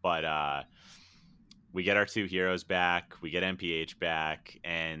way. But we get our 2 heroes back, we get MPH back,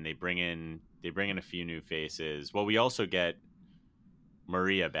 and they bring in a few new faces. Well, we also get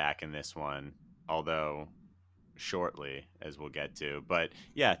Maria back in this one, although shortly, as we'll get to. But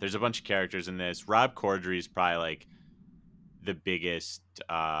yeah, there's a bunch of characters in this. Rob Corddry is probably like the biggest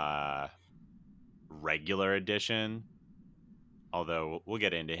regular addition, although we'll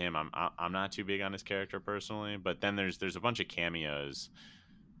get into him. I'm not too big on his character personally, but then there's a bunch of cameos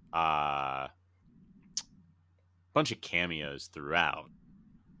throughout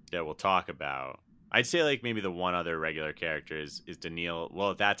that we'll talk about. I'd say like maybe the one other regular character is Danielle.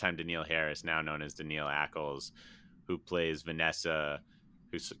 Well, at that time, Danielle Harris, now known as Danielle Ackles, who plays Vanessa,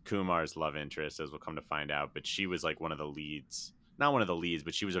 who's Kumar's love interest, as we'll come to find out. But she was like one of the leads, not one of the leads,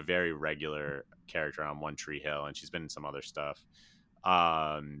 but she was a very regular character on One Tree Hill, and she's been in some other stuff.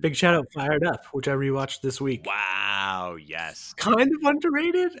 Big shout out Fired Up, which I rewatched this week. Wow, yes. Kind of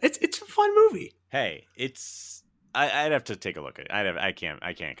underrated. It's a fun movie. Hey, I'd have to take a look at it. I can't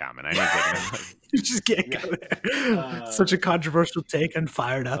comment. I need to you just can't go there. Such a controversial take on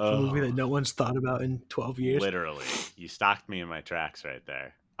Fired Up, a movie that no one's thought about in 12 years. Literally, you stopped me in my tracks right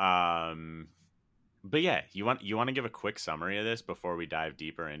there. But yeah, you want to give a quick summary of this before we dive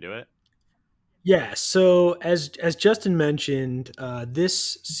deeper into it? Yeah. So as Justin mentioned,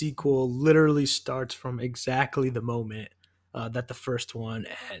 this sequel literally starts from exactly the moment that the first one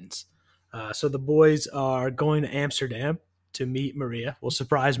ends. So the boys are going to Amsterdam to meet Maria. We'll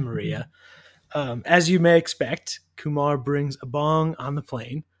surprise Maria. As you may expect, Kumar brings a bong on the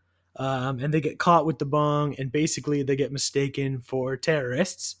plane, and they get caught with the bong, and basically they get mistaken for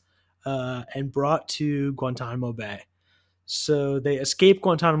terrorists and brought to Guantanamo Bay. So they escape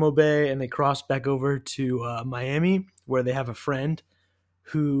Guantanamo Bay and they cross back over to Miami, where they have a friend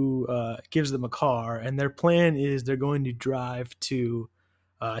who gives them a car. And their plan is they're going to drive to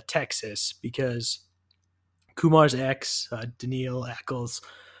Texas because Kumar's ex, Danielle Ackles,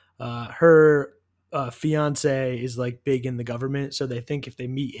 her fiance is like big in the government. So they think if they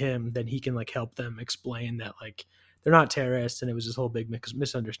meet him, then he can like help them explain that like they're not terrorists and it was this whole big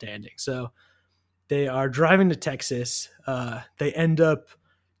misunderstanding. So they are driving to Texas. They end up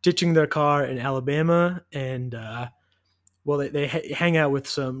ditching their car in Alabama, and well, they hang out with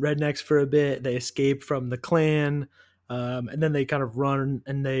some rednecks for a bit. They escape from the Klan, and then they kind of run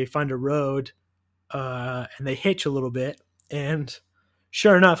and they find a road, and they hitch a little bit. And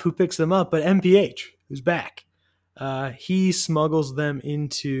sure enough, who picks them up? But MPH, who's back. He smuggles them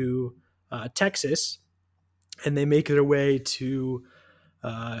into Texas, and they make their way to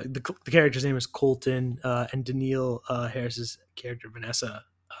the character's name is Colton, and Danielle Harris's character Vanessa.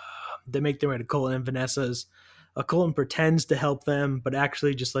 They make their way to Colton and Vanessa's. Colton pretends to help them, but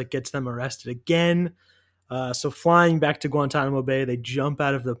actually just like gets them arrested again. So flying back to Guantanamo Bay, they jump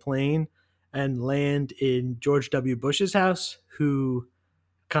out of the plane and land in George W. Bush's house, who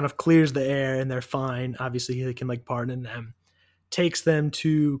kind of clears the air, and they're fine. Obviously, they can like pardon them. Takes them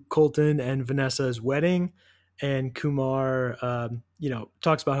to Colton and Vanessa's wedding, and Kumar,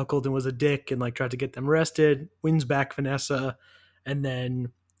 talks about how Colton was a dick and like tried to get them arrested. Wins back Vanessa, and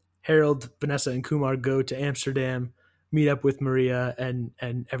then Harold, Vanessa, and Kumar go to Amsterdam, meet up with Maria, and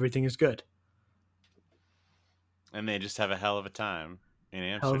everything is good. And they just have a hell of a time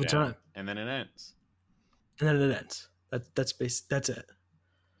in Hell of a Amsterdam, time, and then it ends. and then it ends. That's it.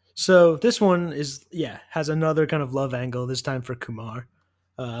 So this one has another kind of love angle, this time for Kumar.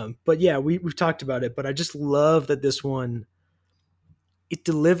 But yeah, we've talked about it, but I just love that this one, it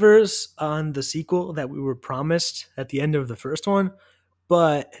delivers on the sequel that we were promised at the end of the first one,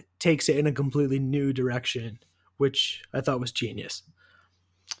 but takes it in a completely new direction, which I thought was genius.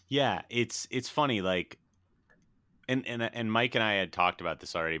 Yeah, it's funny, like, and Mike and I had talked about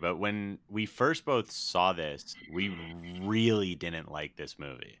this already, but when we first both saw this, we really didn't like this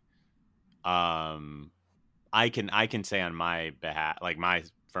movie. I can say on my behalf, like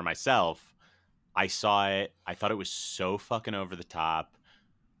for myself, I saw it. I thought it was so fucking over the top.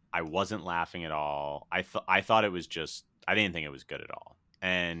 I wasn't laughing at all. I thought it was just, I didn't think it was good at all.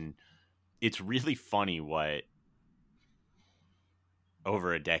 And it's really funny what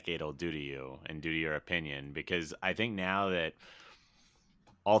over a decade will do to you and do to your opinion, because I think now that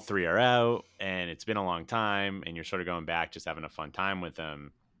all three are out and it's been a long time and you're sort of going back just having a fun time with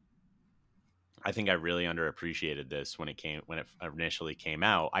them, I think I really underappreciated this when it initially came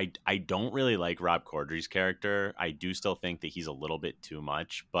out. I don't really like Rob Corddry's character. I do still think that he's a little bit too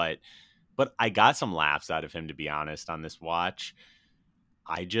much, but I got some laughs out of him, to be honest, on this watch.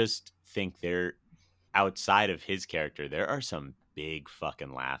 I just think outside of his character, there are some big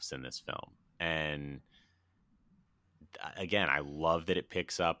fucking laughs in this film. And again, I love that it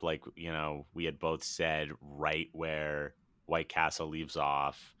picks up, like, we had both said, right where White Castle leaves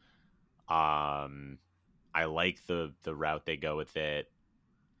off. I like the route they go with it.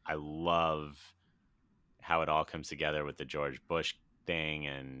 I love how it all comes together with the George Bush thing,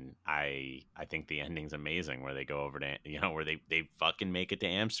 and I think the ending's amazing, where they go over to, where they fucking make it to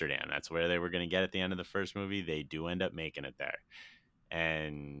Amsterdam. That's where they were going to get at the end of the first movie. They do end up making it there.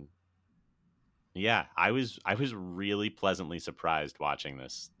 And yeah, I was really pleasantly surprised watching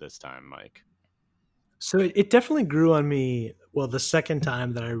this time, Mike. So it definitely grew on me, well, the second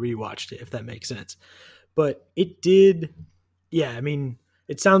time that I rewatched it, if that makes sense. But it did, yeah, I mean,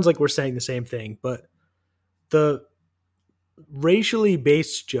 it sounds like we're saying the same thing, but the racially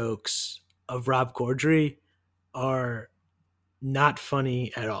based jokes of Rob Corddry are not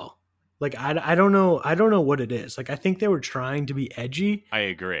funny at all. Like I don't know what it is. Like I think they were trying to be edgy. I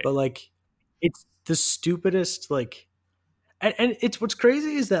agree. But like it's the stupidest, like, and it's, what's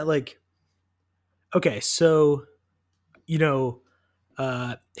crazy is that, like, okay, so you know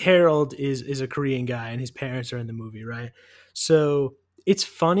Harold is a Korean guy and his parents are in the movie, right? So it's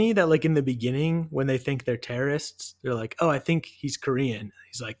funny that like in the beginning when they think they're terrorists, they're like, "Oh, I think he's Korean."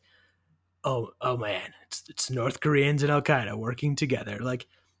 He's like, "Oh man, it's North Koreans and Al Qaeda working together." Like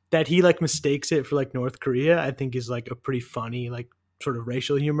that he like mistakes it for like North Korea, I think is like a pretty funny like sort of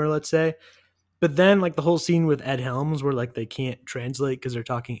racial humor, let's say. But then like the whole scene with Ed Helms where like they can't translate because they're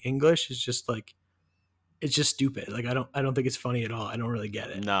talking English is just like, it's just stupid. Like I don't think it's funny at all. I don't really get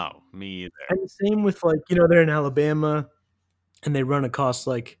it. No, me either. And the same with like, they're in Alabama and they run across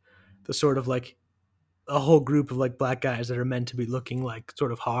like the sort of like a whole group of like black guys that are meant to be looking like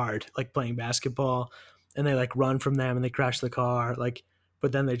sort of hard, like playing basketball, and they like run from them and they crash the car, like,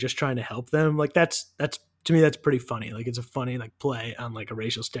 but then they're just trying to help them. Like that's to me that's pretty funny. Like it's a funny like play on like a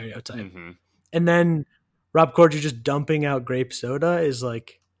racial stereotype. Mm-hmm. And then Rob Corddry just dumping out grape soda is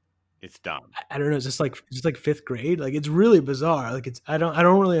like, it's dumb. I don't know. It's just like fifth grade. Like it's really bizarre. Like I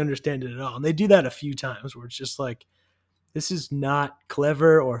don't really understand it at all. And they do that a few times where it's just like, this is not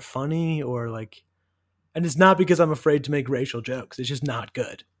clever or funny or like, and it's not because I'm afraid to make racial jokes. It's just not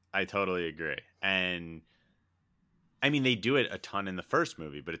good. I totally agree. And I mean, they do it a ton in the first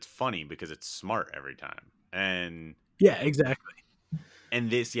movie, but it's funny because it's smart every time. Yeah, exactly. And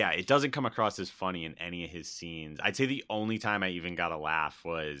this, yeah, it doesn't come across as funny in any of his scenes. I'd say the only time I even got a laugh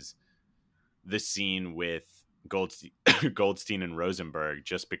was the scene with Goldstein, Goldstein and Rosenberg,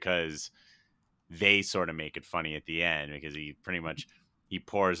 just because they sort of make it funny at the end, because he pretty much he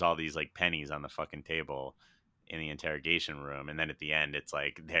pours all these like pennies on the fucking table in the interrogation room, and then at the end it's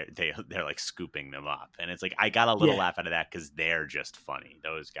like they're like scooping them up, and it's like I got a little Yeah, laugh out of that because they're just funny,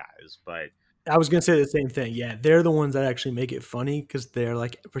 those guys. But I was gonna say the same thing. Yeah, they're the ones that actually make it funny because they're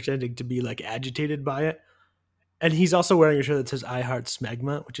like pretending to be like agitated by it. And he's also wearing a shirt that says "I heart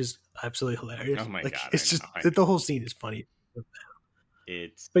smegma," which is absolutely oh hilarious. my Like god, it's just I the know whole scene is funny.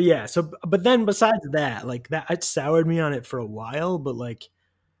 it's But yeah, so but then besides that, like that, it soured me on it for a while. But like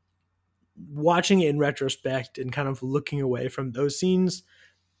watching it in retrospect and kind of looking away from those scenes,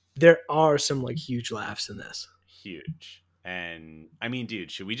 there are some like huge laughs in this. huge. And I mean,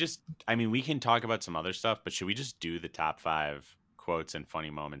 dude, should we just? I mean, we can talk about some other stuff, but should we just do the top 5 quotes and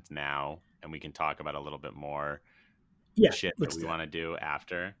funny moments now, and we can talk about a little bit more Yeah, shit that let's we do it. want to do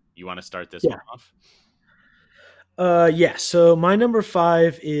after? You want to start this Yeah. one off? Yeah. So my number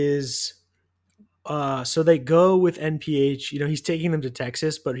five is so they go with NPH. You know, he's taking them to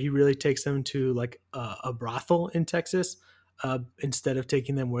Texas, but he really takes them to like a brothel in Texas instead of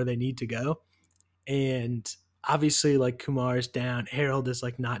taking them where they need to go. And obviously, like Kumar is down, Harold is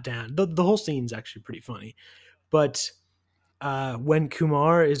like not down. The whole scene's actually pretty funny. But when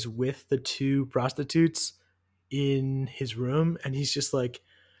Kumar is with the two prostitutes in his room, and he's just like,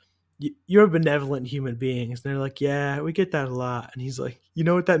 you're benevolent human beings. And they're like, yeah, we get that a lot. And he's like, you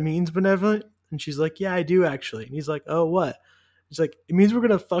know what that means, benevolent? And she's like, yeah, I do actually. And he's like, oh, what? He's like, it means we're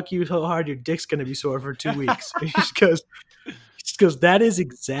gonna fuck you so hard your dick's gonna be sore for 2 weeks. And he just goes, that is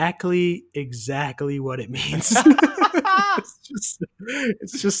exactly what it means.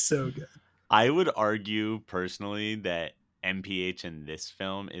 It's just so good. I would argue personally that MPH in this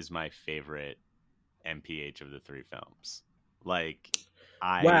film is my favorite MPH of the 3 films. Like,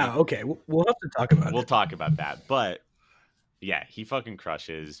 I Wow. Okay, we'll have to talk about we'll it. talk about that, but yeah, he fucking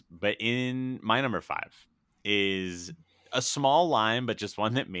crushes. But in my number 5 is a small line, but just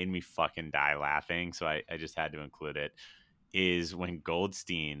one that made me fucking die laughing. So I just had to include it. Is when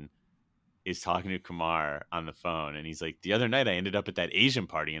Goldstein is talking to Kumar on the phone, and he's like, "The other night I ended up at that Asian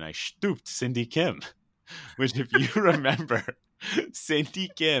party, and I stooped Cindy Kim." Which, if you remember,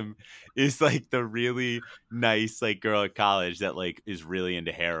 Cindy Kim is like the really nice like girl at college that like is really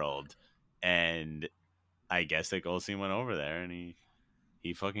into Harold, and I guess that Goldstein went over there and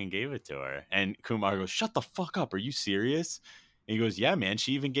he fucking gave it to her. And Kumar goes, "Shut the fuck up! Are you serious?" And he goes, "Yeah, man.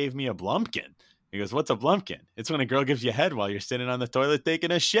 She even gave me a Blumpkin." He goes, "What's a Blumpkin?" "It's when a girl gives you head while you're sitting on the toilet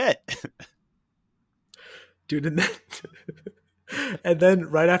taking a shit." Dude. And then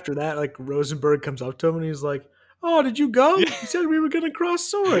right after that, like Rosenberg comes up to him and he's like, "Oh, did you go? Yeah. You said we were gonna cross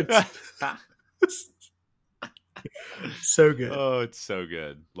swords." So good. Oh, it's so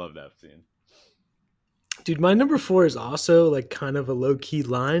good. Love that scene. Dude, my number four is also like kind of a low key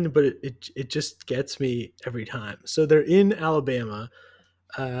line, but it just gets me every time. So they're in Alabama.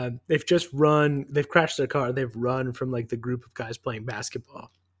 They've crashed their car. They've run from like the group of guys playing basketball,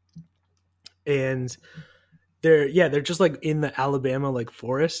 and they're just like in the Alabama like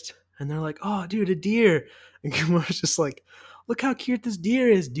forest, and they're like, "Oh, dude, a deer!" And Kumar's just like, "Look how cute this deer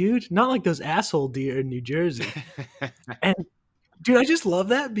is, dude! Not like those asshole deer in New Jersey." And dude, I just love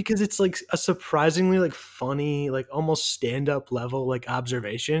that because it's like a surprisingly like funny, like almost stand up level like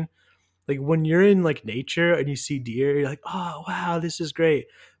observation. Like when you're in like nature and you see deer, you're like, oh wow, this is great.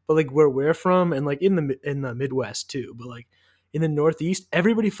 But like where we're from, and like in the Midwest too, but like in the Northeast,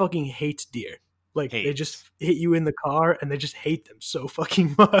 everybody fucking hates deer. Like they just Hates. hit you in the car and they just hate them so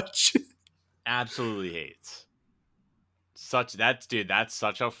fucking much. Absolutely hates. Such that's dude, that's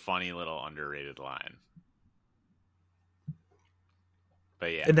such a funny little underrated line.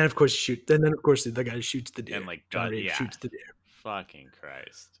 But yeah. And then of course shoot. And then of course the guy shoots the deer. And like John Reed yeah. shoots the deer. Fucking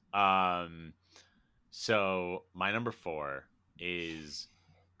Christ. So my number 4 is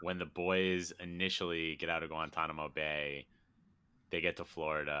when the boys initially get out of Guantanamo Bay, they get to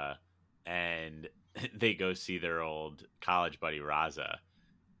Florida, and they go see their old college buddy Raza,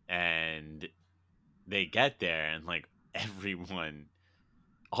 and they get there, and like everyone,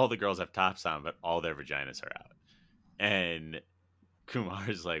 all the girls have tops on, but all their vaginas are out. And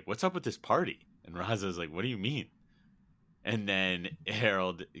Kumar's like, "What's up with this party?" And Raza's like, "What do you mean?" And then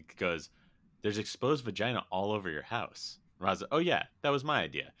Harold goes, "There's exposed vagina all over your house." Raza, "Oh yeah, that was my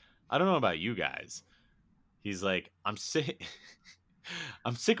idea. I don't know about you guys." He's like, "I'm sick.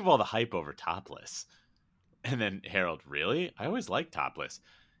 I'm sick of all the hype over topless." And then Harold, really? I always liked topless.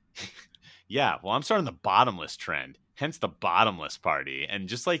 Yeah, well, I'm starting the bottomless trend, hence the bottomless party. And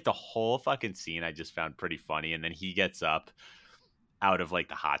just like the whole fucking scene, I just found pretty funny. And then he gets up out of like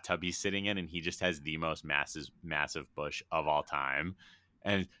the hot tub he's sitting in, and he just has the most massive bush of all time.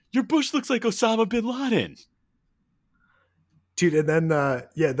 And your bush looks like Osama bin Laden. Dude, and then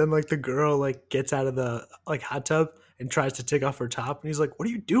then like the girl like gets out of the like hot tub and tries to take off her top, and he's like, "What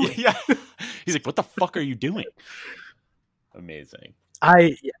are you doing?" Yeah. He's like, what the fuck are you doing? Amazing.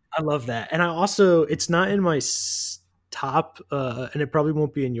 I love that, and I also it's not in my top, and it probably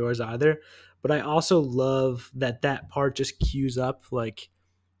won't be in yours either. But I also love that that part just cues up like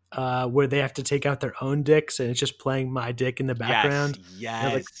where they have to take out their own dicks, and it's just playing "My Dick" in the Yes. background. And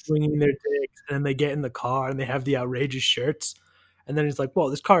they're like Yes. swinging their dicks, and then they get in the car and they have the outrageous shirts. And then he's like, "Whoa,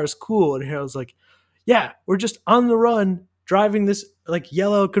 this car is cool." And Harold's like, "Yeah, we're just on the run, driving this like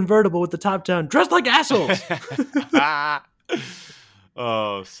yellow convertible with the top down, dressed like assholes."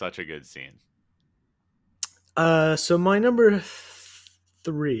 Oh, such a good scene. So my number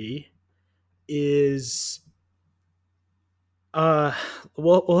three is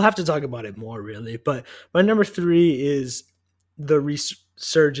we'll have to talk about it more really, but my number three is the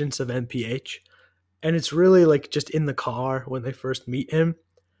resurgence of MPH, and it's really like just in the car when they first meet him.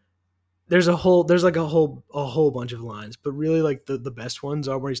 There's like a whole bunch of lines, but really like the best ones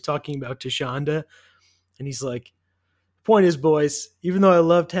are when he's talking about Tashonda, and he's like, "Point is, boys, even though I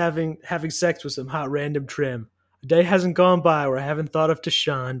loved having sex with some hot random trim, a day hasn't gone by where I haven't thought of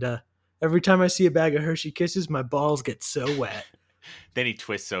Tashonda. Every time I see a bag of Hershey Kisses, my balls get so wet." Then he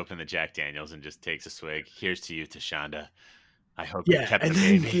twists open the Jack Daniels and just takes a swig. Here's to you, Tashonda. I hope you Yeah, kept and the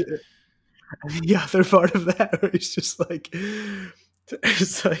then baby. the other part of that, where he's just like,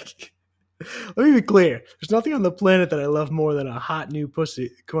 it's like, let me be clear. There's nothing on the planet that I love more than a hot new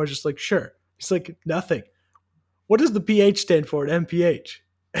pussy. Kumar's just like, sure. He's like, nothing. What does the PH stand for at MPH?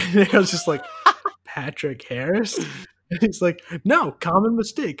 And I was just like, Patrick Harris? And he's like, no, common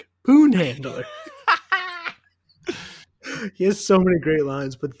mistake. Poon handler. He has so many great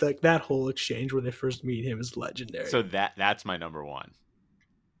lines, but that whole exchange where they first meet him is legendary. So that's my number one.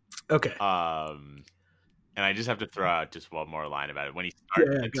 Okay. And I just have to throw out just one more line about it. When he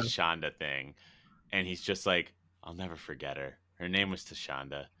starts the Go. Tashonda thing, and he's just like, I'll never forget her. Her name was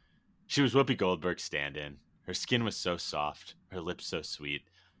Tashonda. She was Whoopi Goldberg's stand-in. Her skin was so soft, her lips so sweet.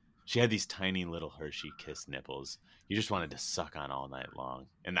 She had these tiny little Hershey Kiss nipples. You just wanted to suck on all night long.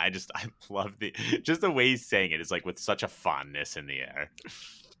 And I love just the way he's saying it is like with such a fondness in the air.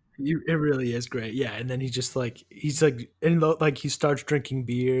 It really is great. Yeah, and then he's like, and like he starts drinking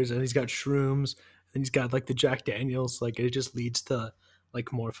beers, and he's got shrooms, and he's got like the Jack Daniels. Like it just leads to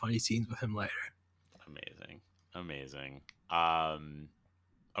like more funny scenes with him later. Amazing.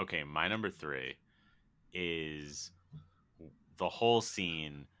 Okay, my number three is the whole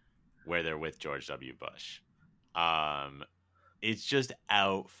scene where they're with George W. Bush. It's just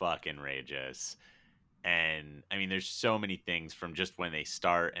out fucking rageous. And I mean, there's so many things from just when they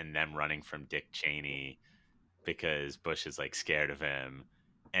start and them running from Dick Cheney because Bush is like scared of him.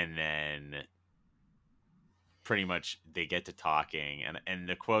 And then pretty much they get to talking. And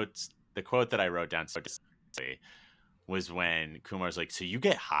the quote that I wrote down was when Kumar's like, so you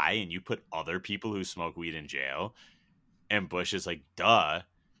get high and you put other people who smoke weed in jail? And Bush is like, duh.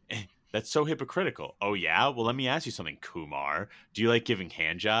 That's so hypocritical. Oh, yeah? Well, let me ask you something, Kumar. Do you like giving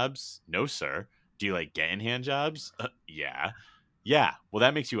hand jobs? No, sir. Do you like getting hand jobs? Yeah. Yeah. Well,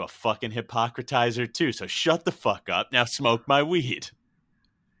 that makes you a fucking hypocritizer, too. So shut the fuck up. Now smoke my weed.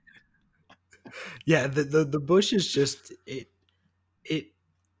 Yeah, the Bush is just it.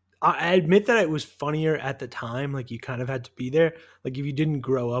 I admit that it was funnier at the time. Like you kind of had to be there. Like if you didn't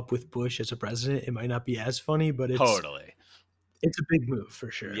grow up with Bush as a president, it might not be as funny. But Totally. It's a big move for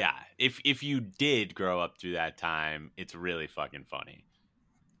sure. Yeah. If you did grow up through that time, it's really fucking funny.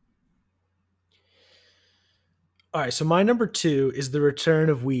 All right, so my number two is the return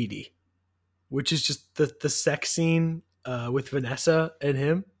of Weedy, which is just the sex scene with Vanessa and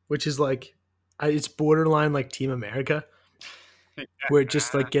him, which is like it's borderline like Team America, where it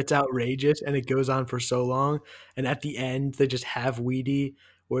just like gets outrageous and it goes on for so long, and at the end they just have Weedy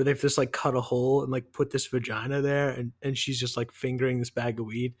where they've just like cut a hole and like put this vagina there, and she's just like fingering this bag of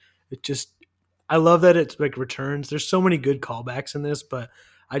weed. It just I love that it's like returns. There's so many good callbacks in this, but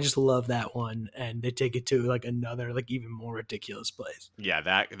I just love that one, and they take it to like another like even more ridiculous place. Yeah,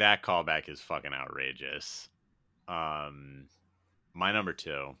 that callback is fucking outrageous. My number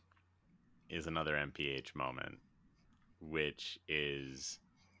two is another MPH moment, which is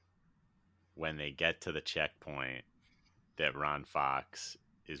when they get to the checkpoint that Ron Fox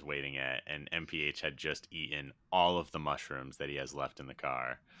is waiting at, and MPH had just eaten all of the mushrooms that he has left in the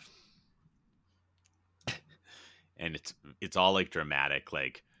car. And it's all like dramatic,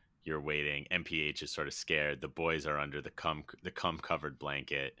 like you're waiting. MPH is sort of scared. The boys are under the cum covered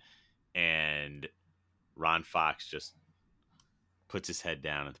blanket, and Ron Fox just puts his head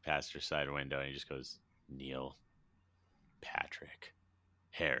down at the passenger side window and he just goes, Neil Patrick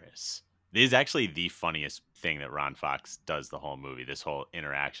Harris. This is actually the funniest thing that Ron Fox does the whole movie, this whole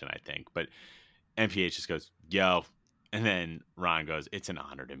interaction, I think. But MPH just goes, yo. And then Ron goes, it's an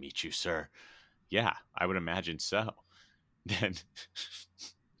honor to meet you, sir. Yeah, I would imagine so. Then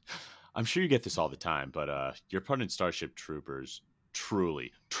I'm sure you get this all the time, but your part in Starship Troopers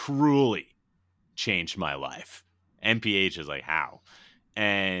truly changed my life. MPH is like, how?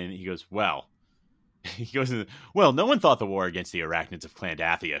 And he goes, well, no one thought the war against the Arachnids of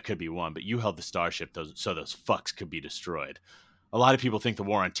Clandathia could be won, but you held the starship so those fucks could be destroyed. A lot of people think the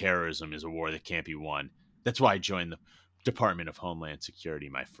war on terrorism is a war that can't be won. That's why I joined the Department of Homeland Security,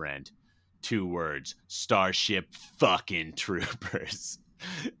 my friend. 2 words, Starship fucking Troopers.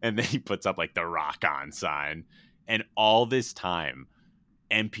 And then he puts up like the rock on sign. And all this time,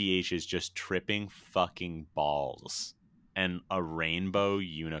 MPH is just tripping fucking balls. And a rainbow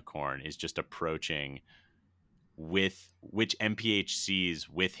unicorn is just approaching, with which MPH sees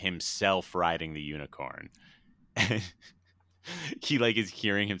with himself riding the unicorn. And he like is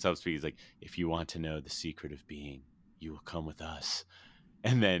hearing himself speak. He's like, if you want to know the secret of being, you will come with us.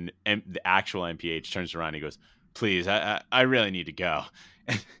 And then the actual MPH turns around and he goes, please, I really need to go.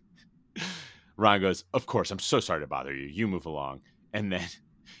 And Ron goes, of course, I'm so sorry to bother you. You move along. And then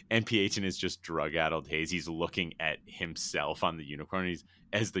MPH in his just drug-addled haze, he's looking at himself on the unicorn.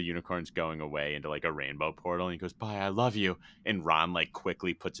 As the unicorn's going away into like a rainbow portal, and he goes, bye, I love you. And Ron like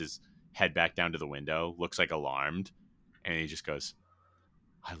quickly puts his head back down to the window, looks like alarmed, and he just goes,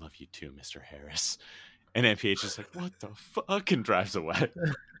 I love you too, Mr. Harris. And MPH is like, what the fuck? And drives away.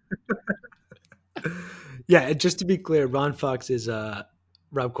 Yeah, and just to be clear, Ron Fox is Rob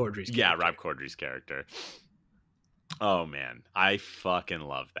Corddry's character. Yeah, Rob Corddry's character. Oh, man. I fucking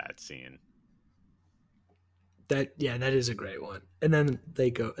love that scene. That is a great one. And then they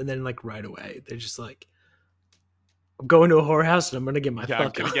go, and then like right away, they're just like, I'm going to a whorehouse and I'm going to get my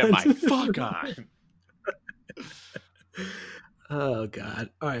fuck on. I'm going to get my fuck on. Oh God!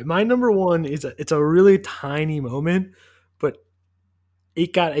 All right, my number one is it's a really tiny moment, but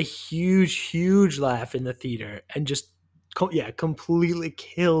it got a huge laugh in the theater and just completely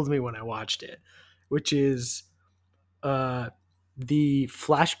killed me when I watched it, which is the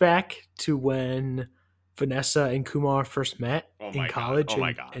flashback to when Vanessa and Kumar first met in college. Oh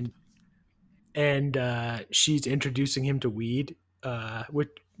my God! And she's introducing him to weed with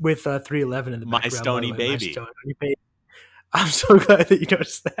 311 in the background. My Stony Baby. I'm so glad that you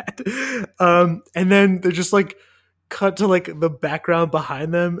noticed that. And then they're just like cut to like the background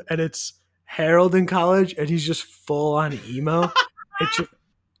behind them, and it's Harold in college, and he's just full on emo. It just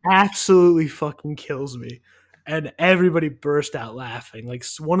absolutely fucking kills me. And everybody burst out laughing. Like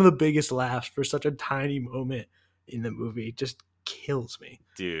one of the biggest laughs for such a tiny moment in the movie. Just kills me.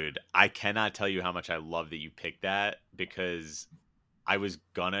 Dude, I cannot tell you how much I love that you picked that, because I was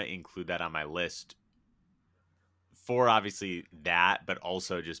gonna include that on my list for obviously that, but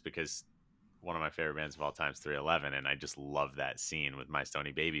also just because one of my favorite bands of all time is 311, and I just love that scene with My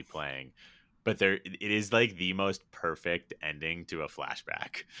Stony Baby playing. But it is like the most perfect ending to a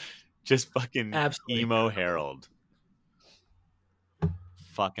flashback. Just fucking absolutely emo Harold.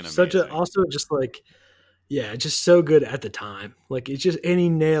 Fucking amazing. Also just like, yeah, just so good at the time. Like it's just, and he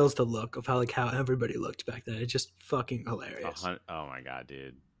nails the look of how everybody looked back then. It's just fucking hilarious. Oh my God,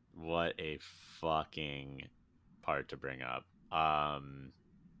 dude. What a fucking part to bring up.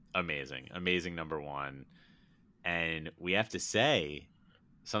 Amazing number one. And we have to say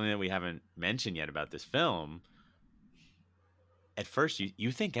something that we haven't mentioned yet about this film. At first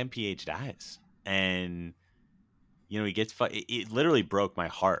you think MPH dies, and he gets it literally broke my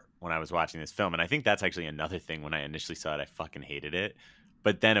heart when I was watching this film. And I think that's actually another thing. When I initially saw it, I fucking hated it.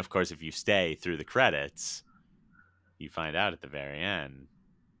 But then of course, if you stay through the credits, you find out at the very end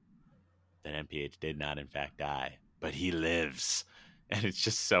that MPH did not in fact die, but he lives. And it's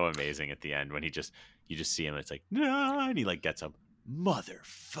just so amazing at the end when you just see him, and it's like, no, and he like gets up,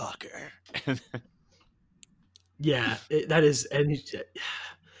 motherfucker. Yeah, that is, and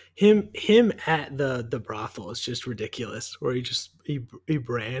him at the brothel is just ridiculous, where he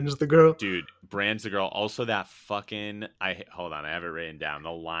brands the girl. Dude, brands the girl. Also that fucking, hold on, I have it written down. The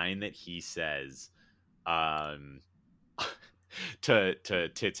line that he says, to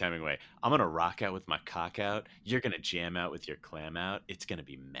Tits Hemingway. I'm gonna rock out with my cock out. You're gonna jam out with your clam out. It's gonna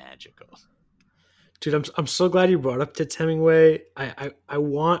be magical. Dude, I'm so glad you brought up Tits Hemingway. I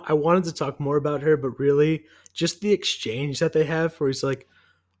wanted to talk more about her, but really just the exchange that they have where he's like,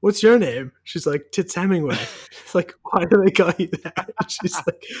 "What's your name?" She's like, "Tits Hemingway." It's like, why do they call you that? She's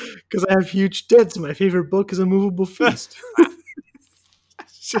like, "Because I have huge tits. My favorite book is A Movable Feast."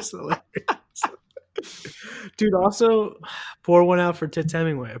 It's just hilarious. Dude, also pour one out for Tits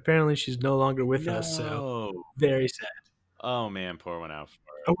Hemingway. Apparently she's no longer with us, so No. very sad. Oh man, pour one out for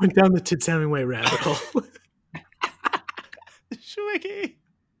I went down the Tits Hemingway rabbit hole. Shwiggy.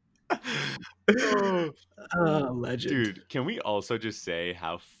 Oh, Legend. dude, can we also just say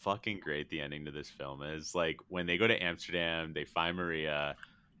how fucking great the ending to this film is? Like when they go to Amsterdam, they find Maria,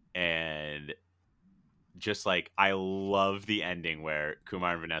 and just like I love the ending where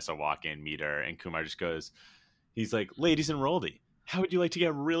Kumar and Vanessa walk in, meet her, and Kumar just goes, he's like, "Ladies and Roldy, how would you like to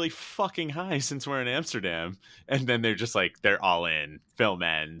get really fucking high since we're in Amsterdam?" And then they're just like, they're all in. Film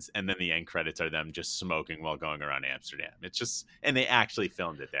ends, and then the end credits are them just smoking while going around Amsterdam. It's just, and they actually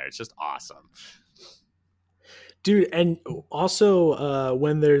filmed it there. It's just awesome. Dude, and also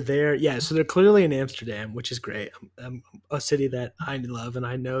when they're there, yeah, so they're clearly in Amsterdam, which is great. A city that I love, and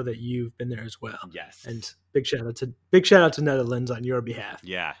I know that you've been there as well. Yes. And big shout out to Netherlands on your behalf.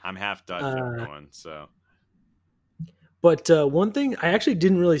 Yeah, I'm half Dutch, everyone. So, but one thing I actually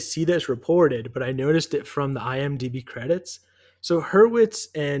didn't really see this reported, but I noticed it from the IMDb credits. So Hurwitz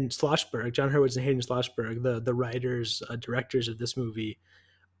and Schlossberg, John Hurwitz and Hayden Schlossberg, the writers, directors of this movie,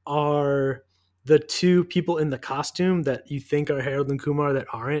 are the two people in the costume that you think are Harold and Kumar that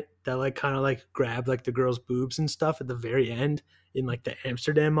aren't, that like kind of like grab like the girl's boobs and stuff at the very end in like the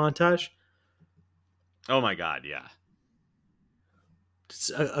Amsterdam montage. oh my god, yeah,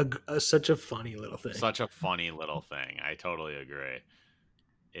 It's such a funny little thing. such a funny little thing. I totally agree.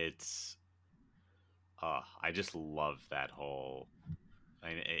 It's, I just love that whole,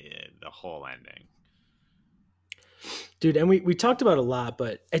 the whole ending. Dude, and we talked about it a lot,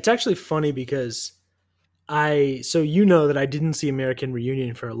 but it's actually funny because so you know that I didn't see American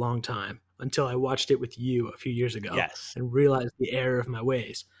Reunion for a long time until I watched it with you a few years ago Yes. and realized the error of my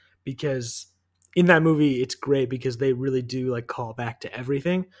ways. Because in that movie, it's great because they really do like call back to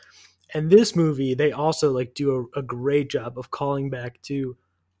everything. And this movie, they also like do a great job of calling back to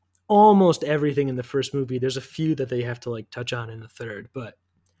almost everything in the first movie. There's a few that they have to like touch on in the third, but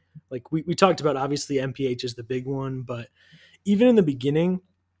like we talked about, obviously MPH is the big one, but even in the beginning,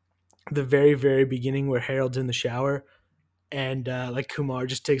 the very, very beginning where Harold's in the shower and like Kumar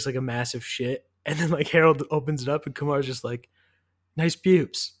just takes like a massive shit, and then like Harold opens it up and Kumar's just like, nice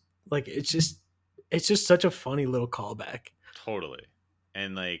pubes. Like it's just such a funny little callback. Totally.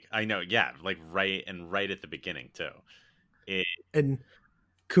 And like I know, yeah, like right at the beginning too. And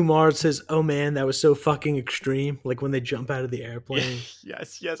Kumar says, "Oh man, that was so fucking extreme." Like when they jump out of the airplane.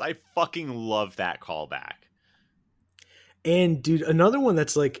 Yes, I fucking love that callback. And dude, another one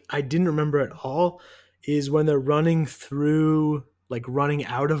that's like I didn't remember at all is when they're running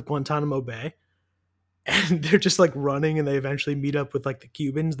out of Guantanamo Bay, and they're just like running, and they eventually meet up with like the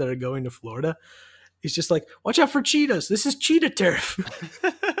Cubans that are going to Florida. He's just like, "Watch out for cheetahs! This is cheetah turf."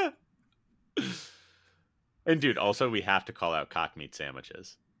 And dude, also we have to call out cock meat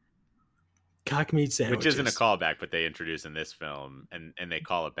sandwiches. Cock meat sandwiches, which isn't a callback, but they introduce in this film, and they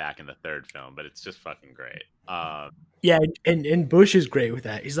call it back in the third film. But it's just fucking great. Yeah, and Bush is great with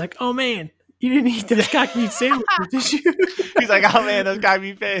that. He's like, "Oh man, you didn't eat those cock meat sandwiches, did you?" He's like, "Oh man, those cock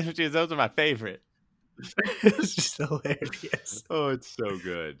meat sandwiches, those are my favorite." It's just hilarious. Oh, it's so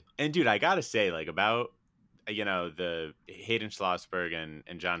good. And dude, I gotta say, like about the Hayden Schlossberg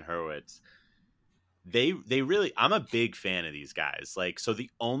and John Hurwitz, they really, I'm a big fan of these guys. Like, so the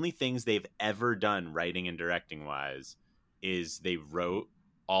only things they've ever done writing and directing wise is they wrote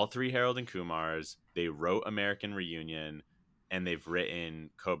all three Harold and Kumars, they wrote American Reunion, and they've written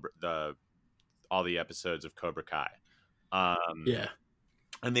all the episodes of Cobra Kai. Yeah.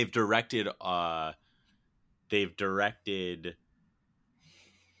 And they've directed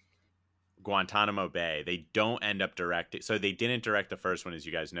Guantanamo Bay. They don't end up directing. So they didn't direct the first one, as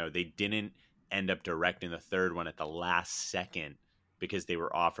you guys know. They didn't end up directing the third one at the last second because they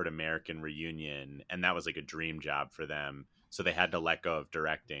were offered American Reunion, and that was like a dream job for them. So they had to let go of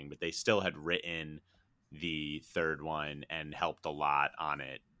directing, but they still had written the third one and helped a lot on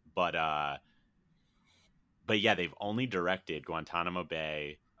it. But yeah, they've only directed Guantanamo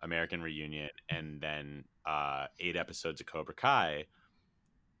Bay, American Reunion, and then 8 episodes of Cobra Kai.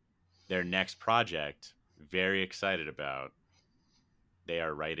 Their next project, very excited about, they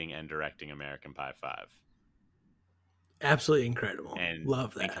are writing and directing American Pie 5. Absolutely incredible. And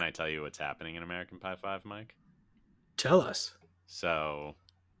Love can that. I tell you what's happening in American Pie 5, Mike? Tell us. So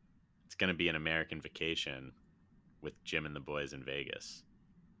it's going to be an American Vacation with Jim and the boys in Vegas.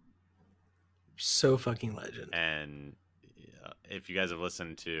 So fucking legend. And if you guys have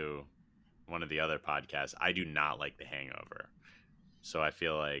listened to one of the other podcasts, I do not like The Hangover. So I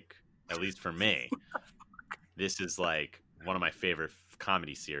feel like, at least for me, this is like one of my favorite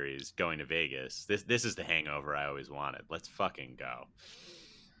comedy series, going to Vegas. This is The Hangover I always wanted. Let's fucking go.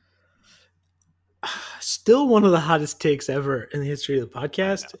 Still one of the hottest takes ever in the history of the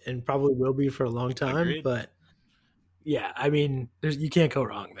podcast, and probably will be for a long time. Agreed. But yeah, I mean, you can't go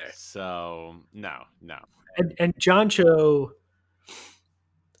wrong there. So no. And John Cho,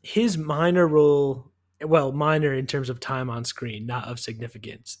 his minor role, well, minor in terms of time on screen, not of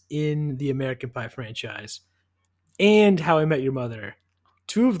significance, in the American Pie franchise and How I Met Your Mother,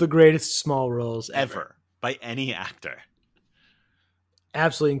 two of the greatest small roles ever by any actor.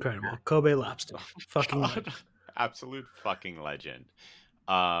 Absolutely incredible. Kobe Lobster. Fucking legend. Absolute fucking legend.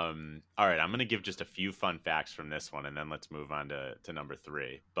 All right, I'm gonna give just a few fun facts from this one, and then let's move on to number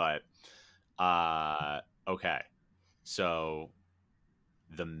 3. But okay, so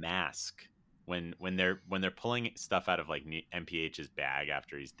The Mask, when they're pulling stuff out of like MPH's bag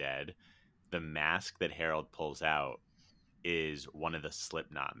after he's dead, the mask that Harold pulls out is one of the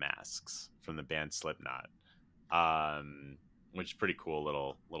Slipknot masks from the band Slipknot, which is pretty cool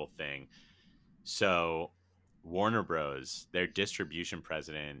little thing. So Warner Bros., their distribution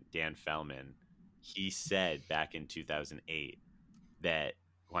president, Dan Fellman, he said back in 2008 that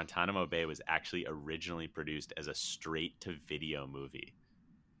Guantanamo Bay was actually originally produced as a straight-to-video movie.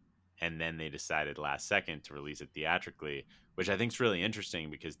 And then they decided last second to release it theatrically, which I think is really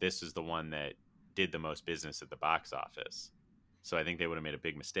interesting because this is the one that did the most business at the box office. So I think they would have made a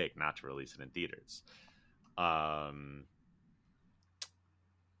big mistake not to release it in theaters.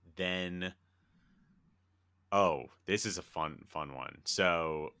 Then... Oh, this is a fun one.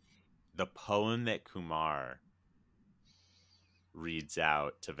 So the poem that Kumar reads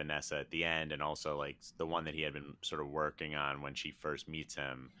out to Vanessa at the end, and also like the one that he had been sort of working on when she first meets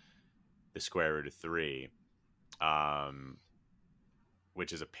him, the square root of 3,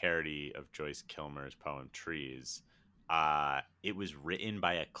 which is a parody of Joyce Kilmer's poem Trees. It was written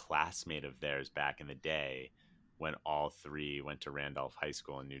by a classmate of theirs back in the day when all 3 went to Randolph High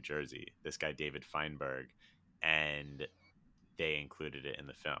School in New Jersey. This guy, David Feinberg. And they included it in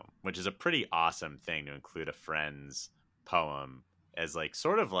the film, which is a pretty awesome thing to include a friend's poem as like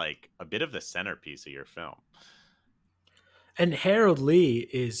sort of like a bit of the centerpiece of your film. And Harold Lee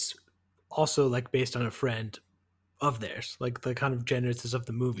is also like based on a friend of theirs, like the kind of genesis of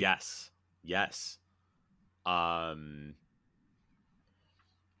the movie. Yes. All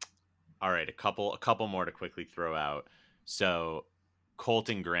right, a couple more to quickly throw out. So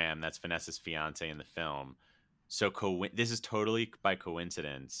Colton Graham, that's Vanessa's fiance in the film. So this is totally by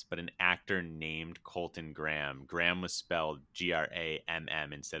coincidence, but an actor named Colton Graham. Graham was spelled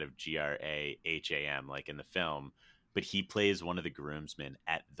Gramm instead of Graham, like in the film. But he plays one of the groomsmen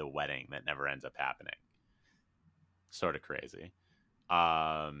at the wedding that never ends up happening. Sort of crazy.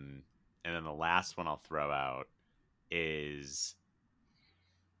 And then the last one I'll throw out is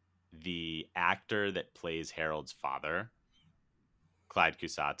the actor that plays Harold's father, Clyde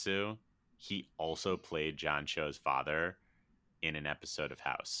Kusatsu. He also played John Cho's father in an episode of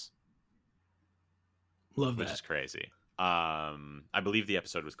House. Love that. Which is crazy. I believe the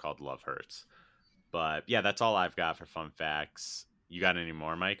episode was called Love Hurts. But yeah, that's all I've got for fun facts. You got any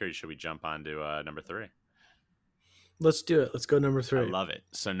more, Mike, or should we jump on to number 3? Let's do it. Let's go number 3. I love it.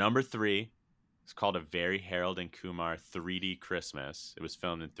 So number 3 is called A Very Harold and Kumar 3D Christmas. It was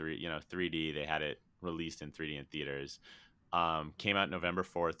filmed in 3D. They had it released in 3D in theaters. Came out November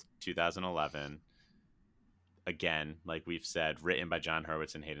 4th, 2011. Again, like we've said, written by John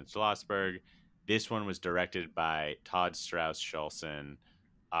Hurwitz and Hayden Schlossberg. This one was directed by Todd Strauss-Schulson.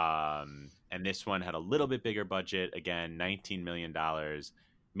 And this one had a little bit bigger budget. Again, $19 million.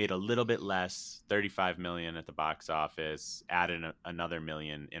 Made a little bit less, $35 million at the box office. Added another $1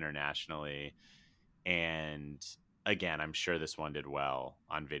 million internationally. And again, I'm sure this one did well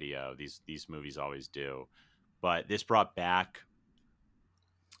on video. These movies always do. But this brought back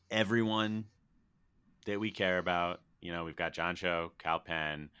everyone that we care about. You know, we've got John Cho, Kal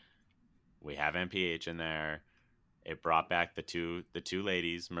Penn. We have MPH in there. It brought back the two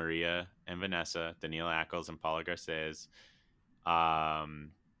ladies, Maria and Vanessa, Danielle Ackles and Paula Garces.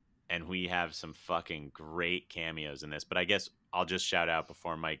 And we have some fucking great cameos in this. But I guess I'll just shout out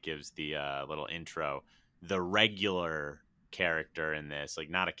before Mike gives the little intro. The regular character in this, like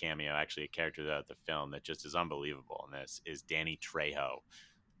not a cameo, actually a character throughout the film that just is unbelievable in this, is Danny Trejo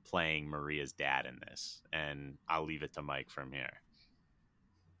playing Maria's dad in this. And I'll leave it to Mike from here.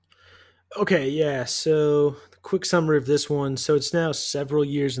 Okay, yeah. So, the quick summary of this one. So, it's now several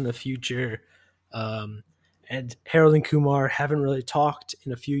years in the future, um, and Harold and Kumar haven't really talked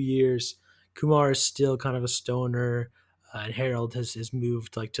in a few years. Kumar is still kind of a stoner, and Harold has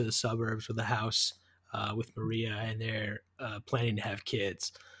moved like to the suburbs with a house with Maria, and they're planning to have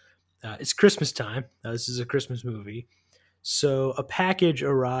kids. It's Christmas time. This is a Christmas movie. So a package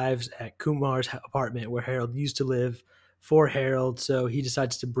arrives at Kumar's apartment where Harold used to live for Harold. So he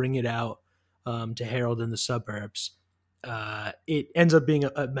decides to bring it out to Harold in the suburbs. It ends up being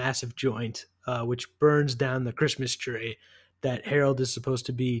a massive joint, which burns down the Christmas tree that Harold is supposed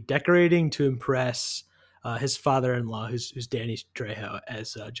to be decorating to impress his father-in-law, who's Danny Trejo,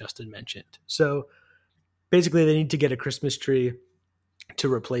 as Justin mentioned. So basically, they need to get a Christmas tree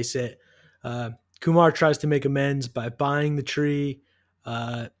to replace it. Kumar tries to make amends by buying the tree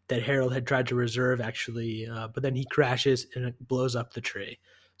that Harold had tried to reserve, actually, but then he crashes and it blows up the tree.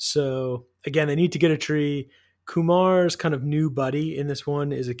 So again, they need to get a tree. Kumar's kind of new buddy in this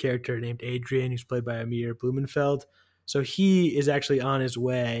one is a character named Adrian, who's played by Amir Blumenfeld. So he is actually on his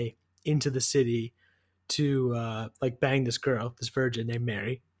way into the city to like bang this girl, this virgin named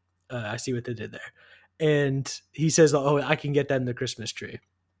Mary. I see what they did there. And he says, "Oh, I can get that in the Christmas tree."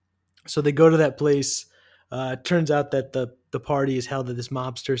 So they go to that place. Turns out that the party is held at this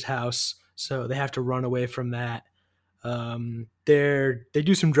mobster's house, so they have to run away from that. They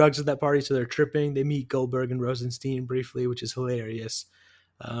do some drugs at that party, so they're tripping. They meet Goldberg and Rosenstein briefly, which is hilarious.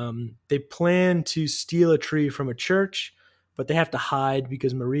 They plan to steal a tree from a church, but they have to hide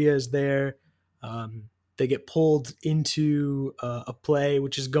because Maria is there. They get pulled into a play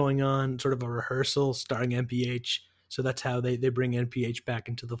which is going on, sort of a rehearsal starring NPH. So that's how they bring NPH back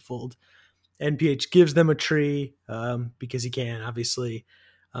into the fold. NPH gives them a tree because he can, obviously.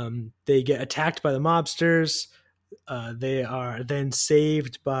 They get attacked by the mobsters. They are then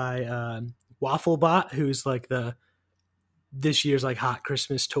saved by Wafflebot, who's like this year's like hot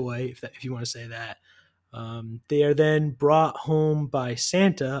Christmas toy, if you want to say that. They are then brought home by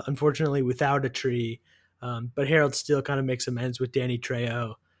Santa, unfortunately without a tree. But Harold still kind of makes amends with Danny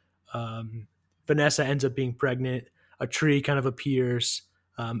Trejo. Vanessa ends up being pregnant. A tree kind of appears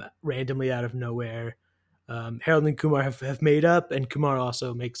randomly out of nowhere. Harold and Kumar have made up, and Kumar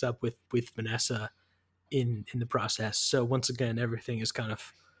also makes up with Vanessa in the process. So once again, everything is kind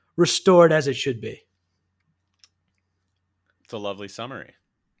of restored as it should be. It's a lovely summary.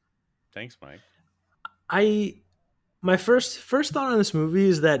 Thanks, Mike. I my first thought on this movie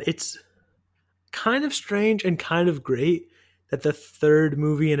is that it's kind of strange and kind of great that the third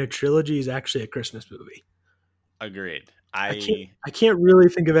movie in a trilogy is actually a Christmas movie. Agreed. I can't really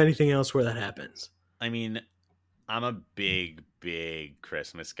think of anything else where that happens. I mean, I'm a big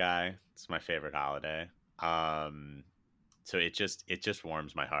Christmas guy. It's my favorite holiday. Um, so it just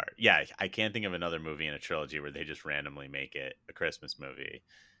warms my heart. Yeah, I can't think of another movie in a trilogy where they just randomly make it a Christmas movie.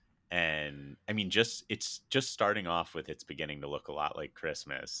 And I mean, just it's just starting off with it's beginning to look a lot like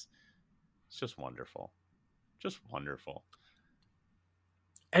Christmas. It's just wonderful. Just wonderful.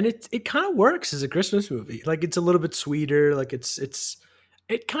 And it kind of works as a Christmas movie. Like it's a little bit sweeter. Like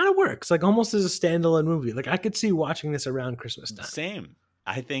it kind of works. Like almost as a standalone movie. Like I could see watching this around Christmas time. Same.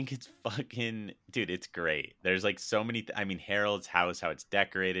 I think it's fucking dude, it's great. There's like so many I mean Harold's house, how it's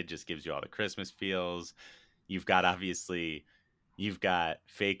decorated just gives you all the Christmas feels. You've got obviously you've got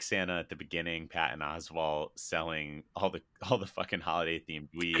fake Santa at the beginning, Patton Oswalt selling all the fucking holiday themed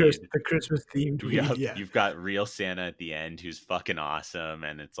weed. The Christmas themed weed. Yeah. You've got real Santa at the end who's fucking awesome,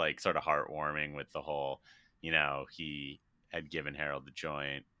 and it's like sort of heartwarming with the whole, he had given Harold the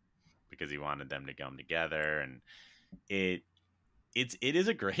joint because he wanted them to come together, and it it is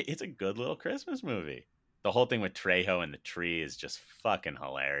a great, it's a good little Christmas movie. The whole thing with Trejo and the tree is just fucking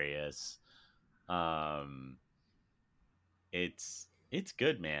hilarious. Um, it's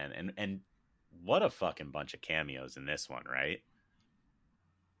good, man, and what a fucking bunch of cameos in this one, right?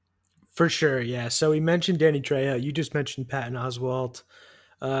 For sure. Yeah. So we mentioned Danny Trejo. You just mentioned Patton Oswalt.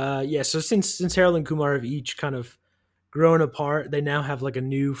 Yeah. So since Harold and Kumar have each kind of grown apart, they now have like a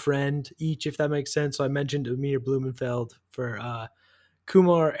new friend each, if that makes sense. So I mentioned Amir Blumenfeld for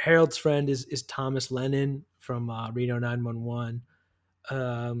Kumar. Harold's friend is Thomas Lennon from Reno 911.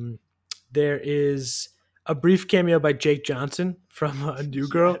 Um, there is a brief cameo by Jake Johnson from New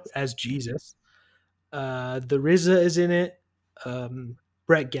Girl Yes. as Jesus. The RZA is in it.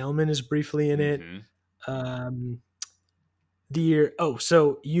 Brett Gelman is briefly in it. Hmm. Um, the oh,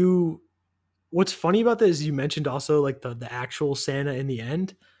 so you what's funny about this is you mentioned also like the actual Santa in the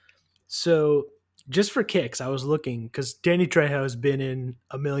end. So just for kicks, I was looking because Danny Trejo has been in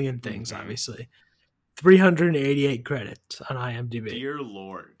a million things, Mm-hmm. obviously. 388 credits on IMDb. Dear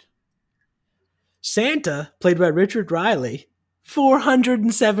Lord. Santa, played by Richard Riley,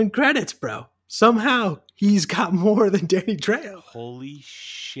 407 credits, bro. Somehow he's got more than Danny Trejo. Holy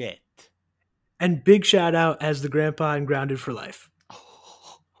shit. And big shout out as the grandpa in Grounded for Life.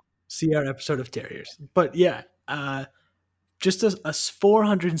 See our episode of Terriers. But yeah, just a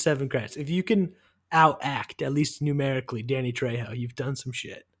 407 credits. If you can outact, at least numerically, Danny Trejo, you've done some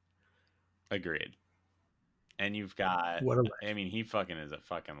shit. Agreed. And you've got, What a I mean, he fucking is a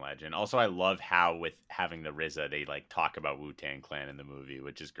fucking legend. Also, I love how with having the RZA, they like talk about Wu-Tang Clan in the movie,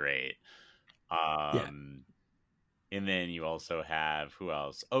 which is great. yeah. And then you also have who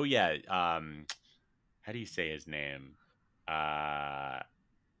else? Oh yeah, how do you say his name?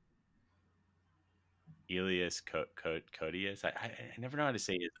 Elias Codius. I never know how to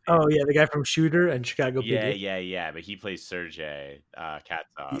say his name. Oh yeah, the guy from Shooter and Chicago Yeah, PD. yeah. But he plays Sergey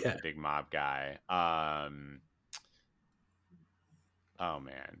Katsov, Yeah. the big mob guy. Oh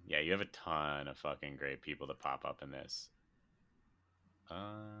man, yeah, you have a ton of fucking great people that pop up in this.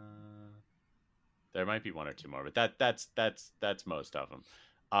 There might be one or two more, but that's most of them.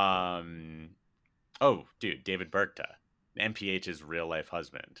 Oh, dude, David Burkta, MPH's real life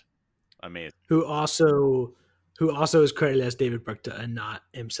husband. Amazing. Who also is credited as David Burkta and not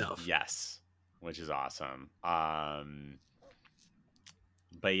himself. Yes, which is awesome.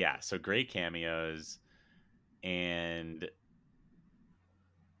 But yeah, so great cameos, and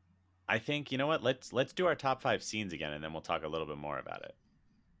I think, you know what? Let's do our top 5 scenes again, and then we'll talk a little bit more about it.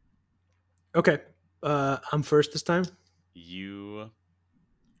 Okay. I'm first this time. I'm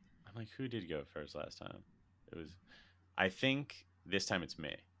like, who did go first last time? It was, I think this time it's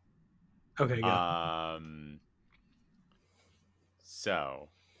me. Okay, go. So,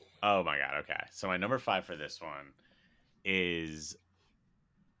 oh my god, okay. So my number 5 for this one is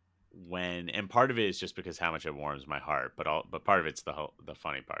when, and part of it is just because how much it warms my heart, but part of it's the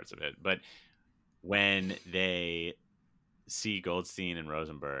funny parts of it. But when they see Goldstein and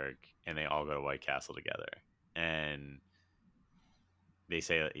Rosenberg and they all go to White Castle together, and they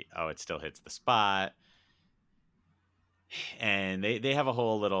say, oh, it still hits the spot, and they have a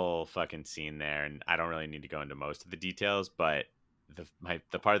whole little fucking scene there, and I don't really need to go into most of the details, but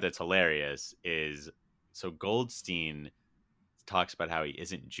the part that's hilarious is, so Goldstein talks about how he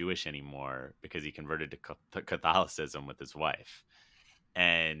isn't Jewish anymore because he converted to Catholicism with his wife.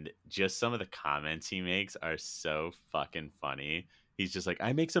 And just some of the comments he makes are so fucking funny. He's just like,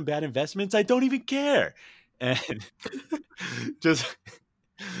 I make some bad investments, I don't even care. And just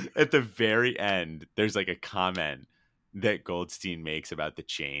at the very end, there's like a comment that Goldstein makes about the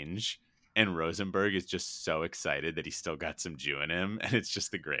change. And Rosenberg is just so excited that he's still got some Jew in him. And it's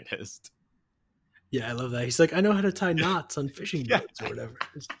just the greatest. Yeah, I love that. He's like, I know how to tie knots on fishing Yeah. boats or whatever.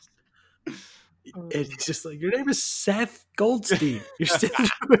 It's just like, your name is Seth Goldstein. You're still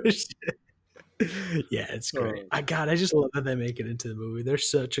Jewish. Yeah, it's great. I just love that they make it into the movie. They're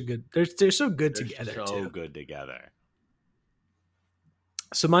such a good. They're so good together. So too. good together.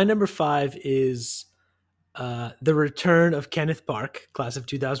 So my number 5 is the return of Kenneth Park, class of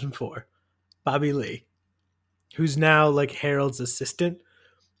 2004, Bobby Lee, who's now like Harold's assistant,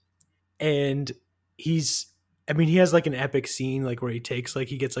 and he has like an epic scene like where he gets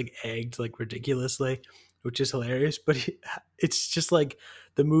like egged like ridiculously, which is hilarious. But it's just like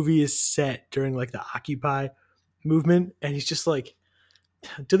the movie is set during like the Occupy movement, and he's just like,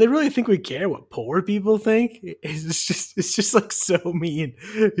 do they really think we care what poor people think? It's just like so mean.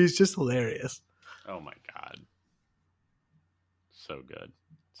 He's just hilarious. Oh my god, so good,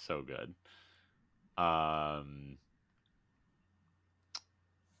 so good.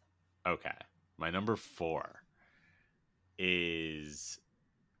 Okay, my number 4 is,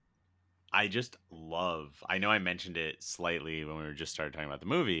 I just love, I know I mentioned it slightly when we were just started talking about the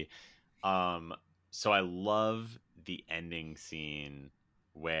movie. So I love the ending scene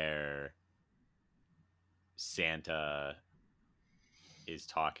where Santa is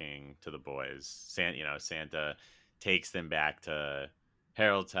talking to the boys. Santa takes them back to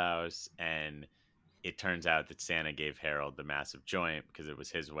Harold's house, and it turns out that Santa gave Harold the massive joint because it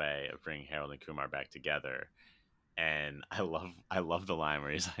was his way of bringing Harold and Kumar back together. And I love the line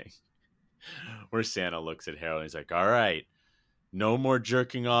where he's like, where Santa looks at Harold and he's like, all right, no more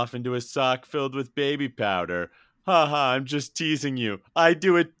jerking off into a sock filled with baby powder. Ha ha, I'm just teasing you. I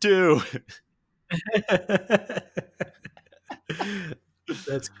do it too.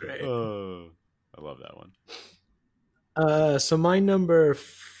 That's great. Oh, I love that one. So my number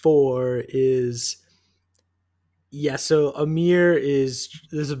four is, yeah. So Amir is,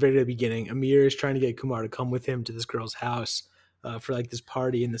 this is the very beginning. Amir is trying to get Kumar to come with him to this girl's house for like this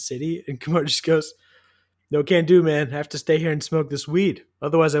party in the city, and Kumar just goes, "No, can't do, man. I have to stay here and smoke this weed.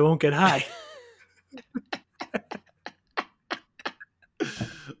 Otherwise, I won't get high."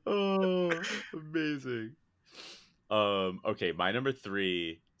 Oh, amazing. Okay, my number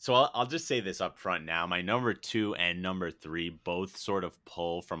three. So I'll just say this up front now. My number two and number three both sort of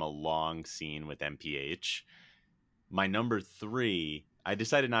pull from a long scene with MPH. My number three, I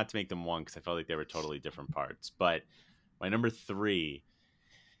decided not to make them one because I felt like they were totally different parts. But my number three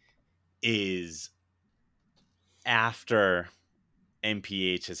is after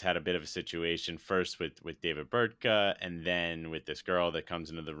MPH has had a bit of a situation first with David Burtka, and then with this girl that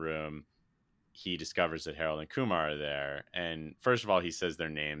comes into the room. He discovers that Harold and Kumar are there, and first of all, he says their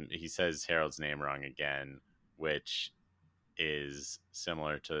name. He says Harold's name wrong again, which is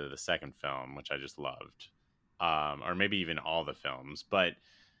similar to the second film, which I just loved, or maybe even all the films. But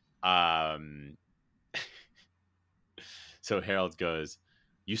um, so Harold goes,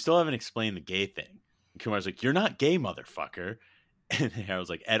 "You still haven't explained the gay thing." And Kumar's like, "You're not gay, motherfucker." And Harold's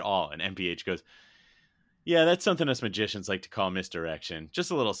like, "At all." And MPH goes, "Yeah, that's something us magicians like to call misdirection.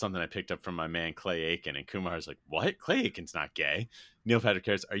 Just a little something I picked up from my man Clay Aiken." And Kumar's like, "What? Clay Aiken's not gay." Neil Patrick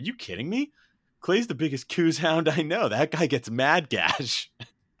Harris, "Are you kidding me? Clay's the biggest coos hound I know. That guy gets mad gash."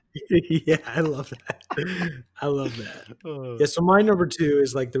 Yeah, I love that. I love that. Yeah, so my number two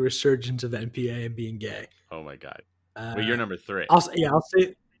is like the resurgence of NPA and being gay. Oh my god. Well, you're Uh, number three.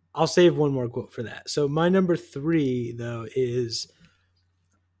 I'll save one more quote for that. So my number three though is,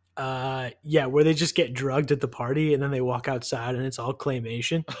 yeah, where they just get drugged at the party and then they walk outside and it's all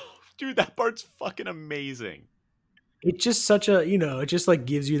claymation. Dude, that part's fucking amazing. It's just such a, it just like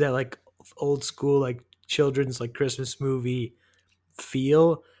gives you that like old school like children's like Christmas movie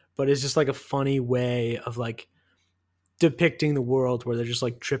feel, but it's just like a funny way of like depicting the world where they're just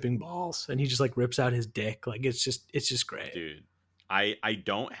like tripping balls and he just like rips out his dick. Like it's just great. Dude, I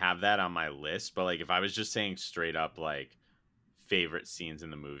don't have that on my list, but like if I was just saying straight up like favorite scenes in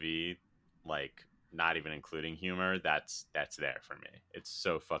the movie, like not even including humor, that's there for me. It's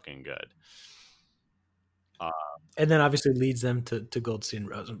so fucking good. Uh, And then obviously leads them to Goldstein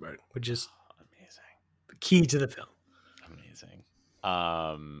Rosenberg, which is amazing. the key to the film. Amazing.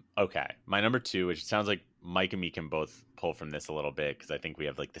 Okay. My number two, which sounds like Mike and me can both pull from this a little bit because I think we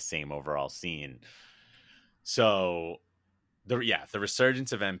have like the same overall scene. So the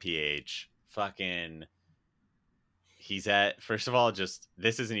resurgence of MPH, fucking he's at first of all, just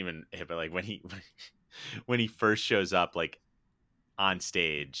this isn't even but like when he when he first shows up like on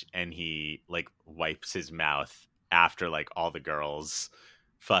stage and he like wipes his mouth after like all the girls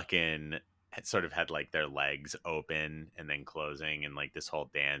fucking had sort of had like their legs open and then closing and like this whole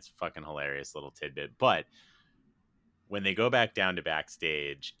dance, fucking hilarious little tidbit. But when they go back down to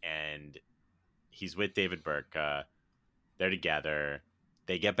backstage and he's with David Burtka, they're together,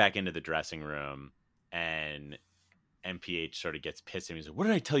 they get back into the dressing room and MPH sort of gets pissed at him. He's like, "What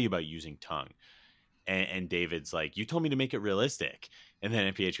did I tell you about using tongue?" And David's like, "You told me to make it realistic." And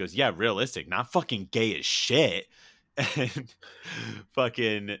then MPH goes, "Yeah, realistic, not fucking gay as shit." And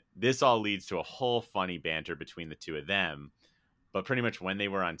fucking this all leads to a whole funny banter between the two of them. But pretty much when they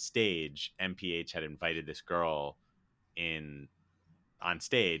were on stage, MPH had invited this girl in on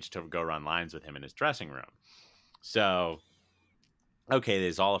stage to go run lines with him in his dressing room. So, okay,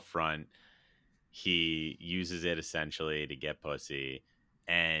 there's all a front. He uses it essentially to get pussy.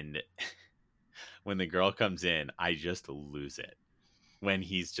 And when the girl comes in, I just lose it. When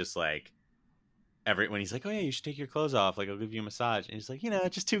he's just like, when he's like, "Oh yeah, you should take your clothes off. Like I'll give you a massage," and he's like,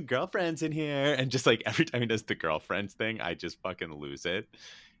 "Just two girlfriends in here," and just like every time he does the girlfriends thing, I just fucking lose it.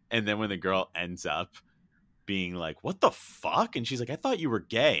 And then when the girl ends up being like, "What the fuck?" and she's like, "I thought you were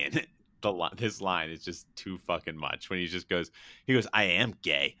gay," and his line is just too fucking much. When he goes, "I am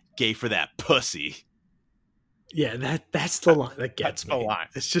gay, gay for that pussy." Yeah, that's the line that That's gets the me. line.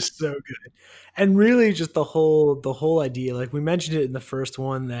 It's just so good. And really just the whole idea, like we mentioned it in the first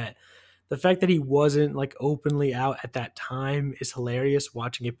one, that the fact that he wasn't like openly out at that time is hilarious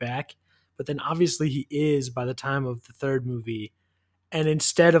watching it back. But then obviously he is by the time of the third movie. And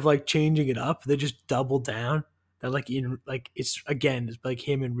instead of like changing it up, they just double down. That like it's again it's like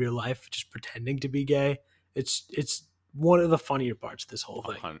him in real life just pretending to be gay. It's one of the funnier parts of this whole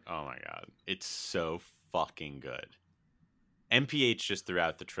thing. Oh my god, it's so fucking good. MPH just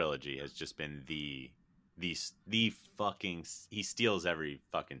throughout the trilogy has just been the fucking, he steals every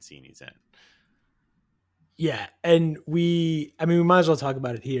fucking scene he's in. Yeah, and we might as well talk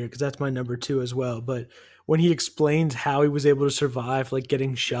about it here because that's my number two as well. But when he explains how he was able to survive like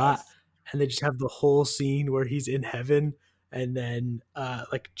getting shot, Yes. and they just have the whole scene where he's in heaven, and then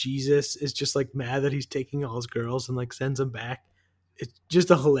like Jesus is just like mad that he's taking all his girls and like sends them back. It's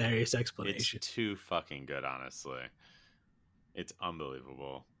just a hilarious It's explanation. too fucking good, honestly. It's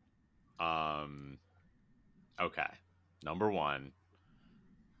unbelievable. Um, okay. Number one.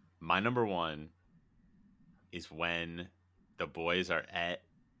 My number one is when the boys are at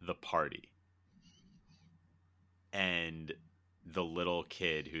the party and the little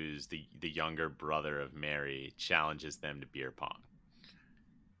kid who's the younger brother of Mary challenges them to beer pong.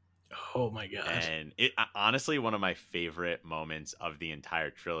 Oh my god. And it honestly one of my favorite moments of the entire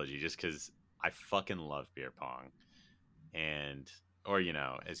trilogy, just because I fucking love beer pong, and or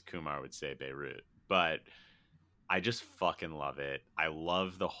as Kumar would say, Beirut. But I just fucking love it. I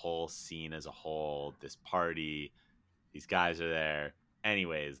love the whole scene as a whole. This party, these guys are there.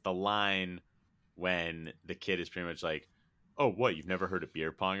 Anyways, the line when the kid is pretty much like, "Oh, what? You've never heard of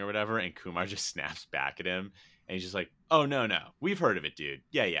beer pong or whatever?" And Kumar just snaps back at him, and he's just like, "Oh no, no, we've heard of it, dude.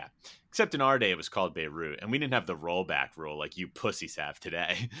 Yeah, yeah. Except in our day, it was called Beirut, and we didn't have the rollback rule like you pussies have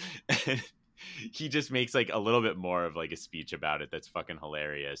today." And he just makes like a little bit more of like a speech about it that's fucking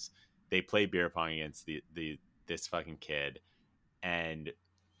hilarious. They play beer pong against the this fucking kid, and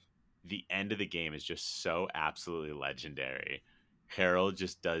the end of the game is just so absolutely legendary. Harold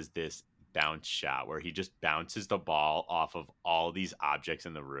just does this bounce shot where he just bounces the ball off of all these objects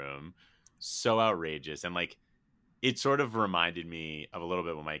in the room. So outrageous. And like it sort of reminded me of a little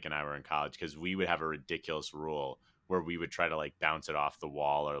bit when Mike and I were in college, because we would have a ridiculous rule where we would try to like bounce it off the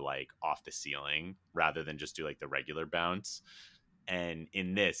wall or like off the ceiling rather than just do like the regular bounce. And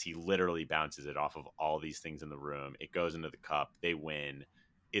in this, he literally bounces it off of all these things in the room. It goes into the cup. They win.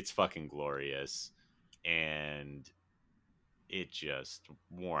 It's fucking glorious. And it just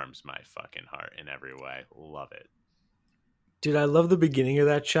warms my fucking heart in every way. Love it. Dude, I love the beginning of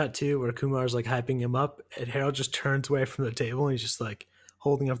that shot too, where Kumar's like hyping him up, and Harold just turns away from the table and he's just like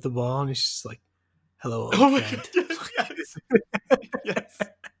holding up the ball, and he's just like, "Hello, old Oh my god! friend." Yes, yes.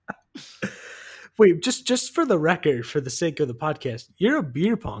 Wait, just for the record, for the sake of the podcast, you're a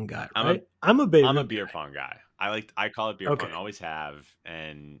beer pong guy, I'm a right? I'm a I'm a Beirut beer guy. pong guy. I call it beer pong. Okay. Always have.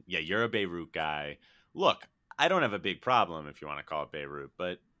 And yeah, you're a Beirut guy. Look, I don't have a big problem if you want to call it Beirut,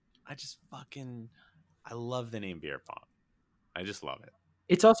 but I just fucking I love the name beer pong. I just love it.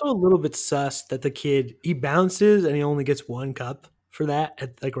 It's also a little bit sus that the kid he bounces and he only gets one cup for that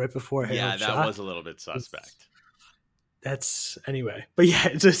at like right before Yeah, Harold's that was shot. a little bit It's, suspect. that's anyway, but yeah,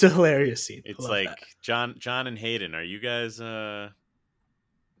 it's just a hilarious scene. I It's love that. like John and Hayden. Are you guys do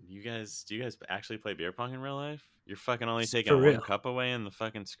you guys actually play beer pong in real life? You're fucking only For taking one real. cup away in the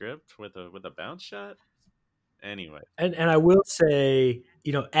fucking script with a bounce shot? Anyway. And I will say,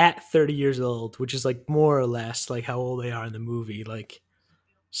 at 30 years old, which is like more or less like how old they are in the movie, like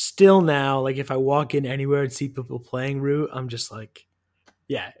still now, like if I walk in anywhere and see people playing Root, I'm just like,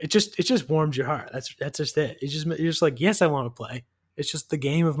 yeah, it just warms your heart. That's just it. You're just like, yes, I want to play. It's just the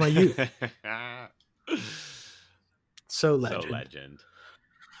game of my youth. So So legend. legend.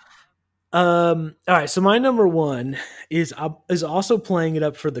 All right, so my number one is also playing it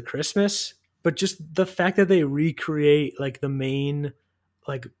up for the Christmas, but just the fact that they recreate like the main,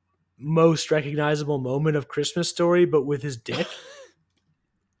 like most recognizable moment of Christmas Story, but with his dick.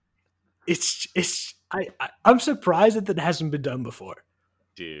 I'm surprised that hasn't been done before.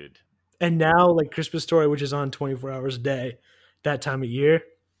 Dude. And now like Christmas Story, which is on 24 hours a day, that time of year,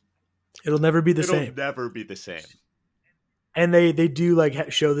 it'll never be the It'll same. never be the same. And they do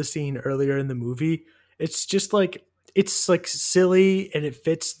like show the scene earlier in the movie. It's just like it's like silly, and it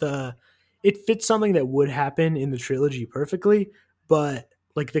fits something that would happen in the trilogy perfectly, but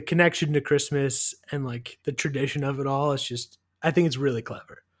like the connection to Christmas and like the tradition of it all, it's just I think it's really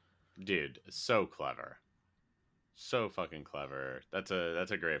clever. Dude, so clever. So fucking clever. That's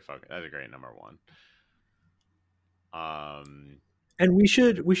a great number one. And we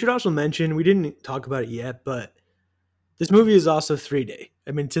should also mention, we didn't talk about it yet, but this movie is also 3D.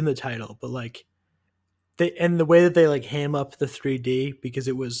 I mean, it's in the title, but like the way that they like ham up the 3D, because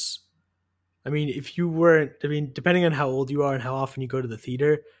it was, I mean, if you weren't, I mean, depending on how old you are and how often you go to the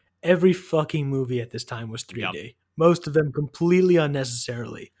theater, every fucking movie at this time was Yep. 3D. Most of them completely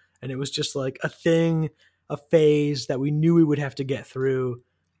unnecessarily. And it was just like a thing, a phase that we knew we would have to get through.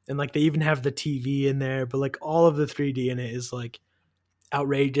 And like they even have the TV in there, but like all of the 3D in it is like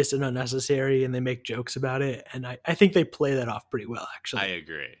outrageous and unnecessary, and they make jokes about it. And I think they play that off pretty well, I actually.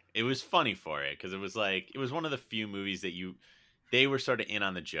 agree. It was funny for it because it was one of the few movies that they were sort of in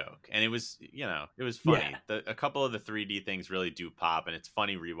on the joke, and it was it was funny. Yeah. A couple of the 3D things really do pop, and it's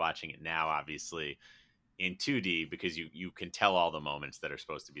funny rewatching it now. Obviously, in 2D because you can tell all the moments that are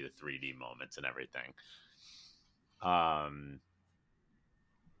supposed to be the 3D moments and everything. Oh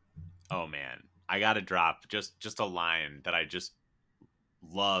man, I gotta drop just a line that I just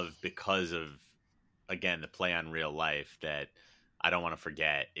love because of, again, the play on real life that I don't want to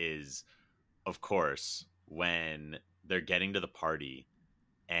forget is, of course, when they're getting to the party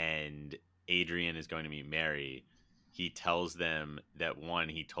and Adrian is going to meet Mary, he tells them that, one,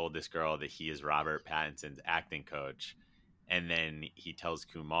 he told this girl that he is Robert Pattinson's acting coach, and then he tells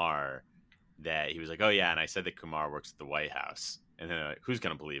Kumar that he was like, oh yeah, and I said that Kumar works at the White House, and then like, who's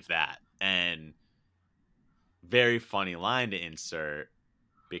gonna believe that? And very funny line to insert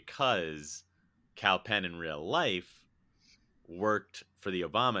because Kal Penn in real life worked for the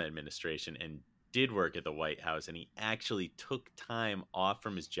Obama administration and did work at the White House, and he actually took time off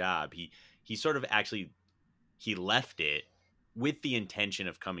from his job. He sort of actually he left it with the intention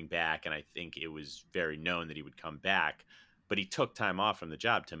of coming back, and I think it was very known that he would come back, but he took time off from the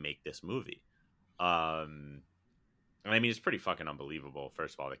job to make this movie. And I mean, it's pretty fucking unbelievable,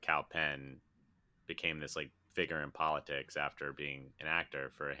 first of all, that Kal Penn became this like figure in politics after being an actor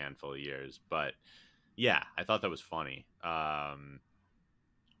for a handful of years. But yeah, I thought that was funny.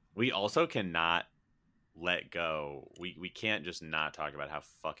 We also cannot let go. We can't just not talk about how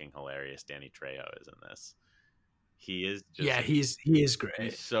fucking hilarious Danny Trejo is in this. He is just, Yeah, he is great.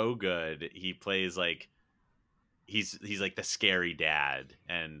 he's so good. He plays like he's like the scary dad,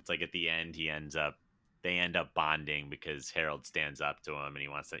 and it's like at the end they end up bonding because Harold stands up to him and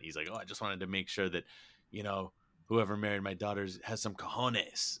he's like, oh, I just wanted to make sure that, you know, whoever married my daughters has some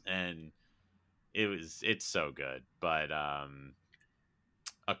cojones. And it's so good. But a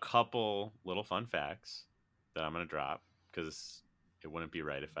couple little fun facts that I'm gonna drop because it wouldn't be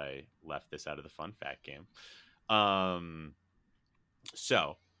right if I left this out of the fun fact game.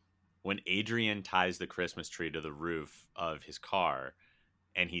 So when Adrian ties the Christmas tree to the roof of his car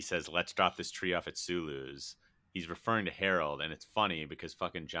and he says, let's drop this tree off at Sulu's, he's referring to Harold. And it's funny because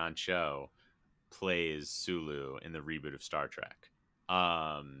fucking John Cho plays Sulu in the reboot of Star Trek.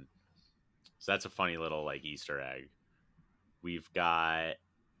 So that's a funny little like Easter egg. We've got,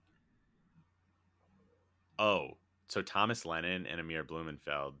 so Thomas Lennon and Amir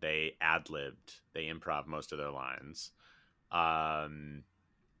Blumenfeld, they ad-libbed, they improv most of their lines.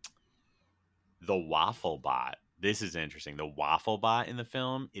 The Waffle Bot. This is interesting. The Waffle Bot in the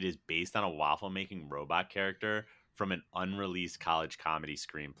film, it is based on a waffle making robot character from an unreleased college comedy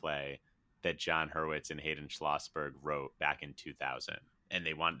screenplay that John Hurwitz and Hayden Schlossberg wrote back in 2000. And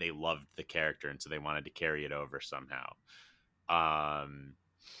they loved the character, and so they wanted to carry it over somehow.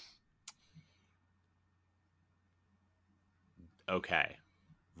 Okay.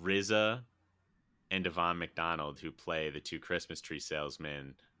 RZA and Devon McDonald, who play the two Christmas tree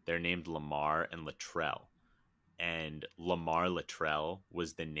salesmen, they're named Lamar and Latrell. And Lamar Latrell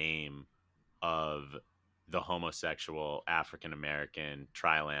was the name of the homosexual African-American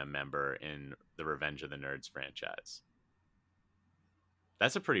Tri-Lam member in the Revenge of the Nerds franchise.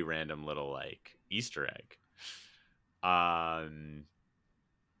 That's a pretty random little like Easter egg. And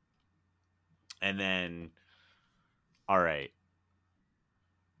then, all right,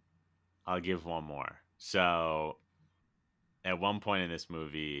 I'll give one more. So at one point in this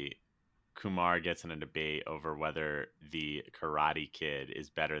movie, Kumar gets in a debate over whether the Karate Kid is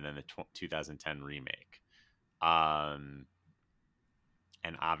better than the 2010 remake. And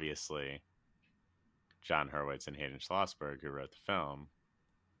obviously, John Hurwitz and Hayden Schlossberg, who wrote the film,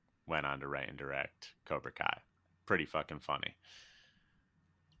 went on to write and direct Cobra Kai. Pretty fucking funny.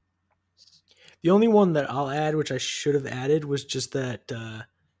 The only one that I'll add, which I should have added, was just that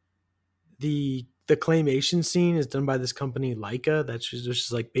the claymation scene is done by this company Leica that's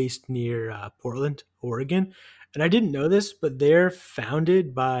just like based near Portland, Oregon. And I didn't know this, but they're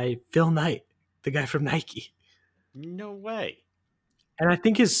founded by Phil Knight, the guy from Nike. No way. And I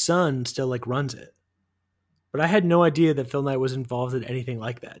think his son still like runs it. But I had no idea that Phil Knight was involved in anything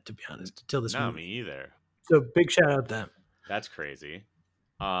like that, to be honest, until this movie. No, me either. So big shout out to them. That's crazy.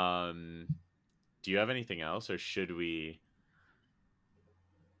 Do you have anything else, or should we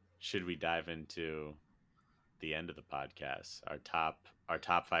dive into the end of the podcast? Our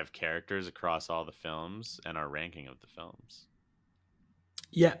top 5 characters across all the films and our ranking of the films.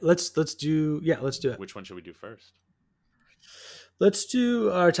 Yeah, let's do it. Which one should we do first? Let's do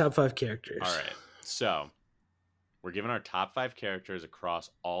our top 5 characters. All right. So we're giving our top 5 characters across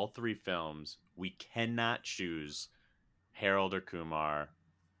all 3 films. We cannot choose Harold or Kumar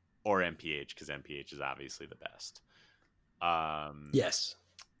or MPH because MPH is obviously the best. Yes.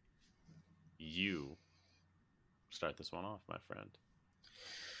 You start this one off, my friend.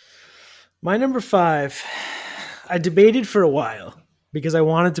 My number 5, I debated for a while because I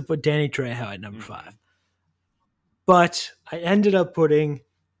wanted to put Danny Trejo at number 5. Mhm. But I ended up putting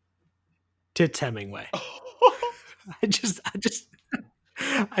Tits Hemingway.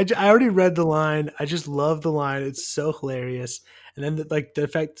 I already read the line. I just love the line. It's so hilarious. And then the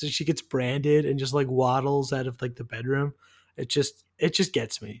fact that she gets branded and just like waddles out of like the bedroom, it just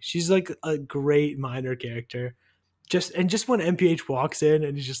gets me. She's like a great minor character. Just when MPH walks in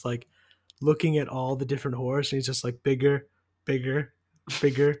and he's just like looking at all the different horrors and he's just like bigger, bigger,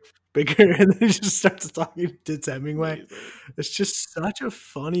 bigger, bigger, and then he just starts talking to Hemingway. Amazing. It's just such a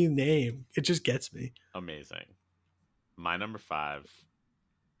funny name. It just gets me. Amazing. My number 5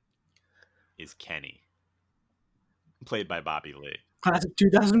 is Kenny, played by Bobby Lee. Class of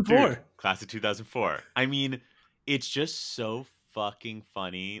 2004. Dude, class of 2004. I mean, it's just so fucking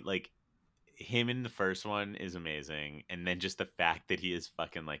funny. Like, him in the first one is amazing. And then just the fact that he is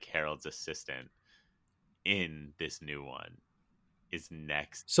fucking like Harold's assistant in this new one is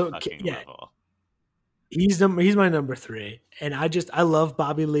next So fucking yeah, level. he's my number 3, and I love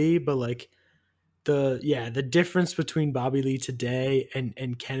Bobby Lee, but like the difference between Bobby Lee today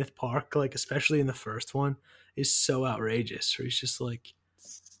and Kenneth Park, like especially in the first one, is so outrageous. Where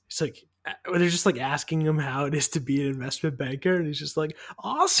they're just like asking him how it is to be an investment banker, and he's just like,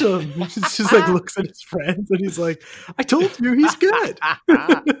 awesome. He just like looks at his friends and he's like, I told you he's good.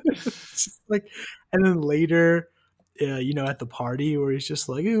 It's just like, and then later, at the party where he's just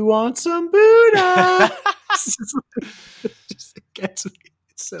like, who wants some Buddha? Just gets me.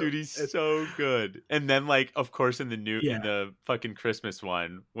 Dude, he's so good. And then, like, of course, in Yeah. the fucking Christmas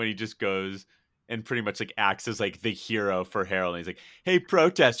one, when he just goes and pretty much like acts as like the hero for Harold, and he's like, "Hey,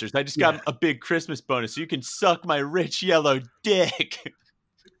 protesters, I just got a big Christmas bonus, so you can suck my rich yellow dick."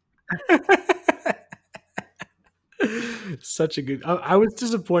 Such a good. I was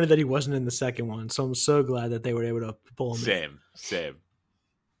disappointed that he wasn't in the second one, so I'm so glad that they were able to pull him in. Same.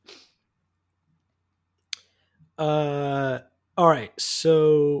 All right,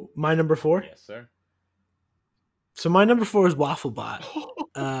 so my number 4. Yes, sir. So my number 4 is Wafflebot.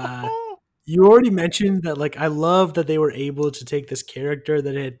 You already mentioned that, like, I love that they were able to take this character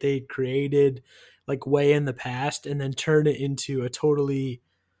that they created, like, way in the past, and then turn it into a totally,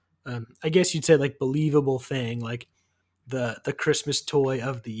 I guess you'd say, like, believable thing, like the Christmas toy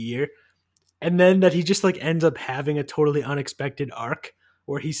of the year, and then that he just like ends up having a totally unexpected arc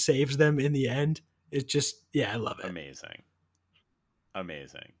where he saves them in the end. It's just, I love it. Amazing.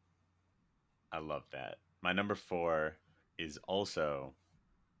 I love that. My number 4 is also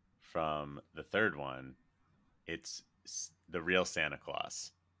from the third one. It's the real Santa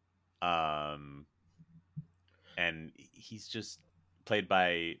Claus. And he's just played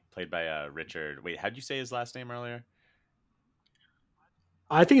by Richard. Wait, how'd you say his last name earlier?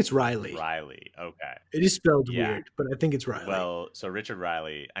 I think it's Riley. Riley. Okay. It is spelled weird, but I think it's Riley. Well, so Richard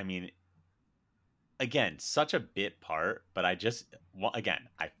Riley, I mean, again, such a bit part, but I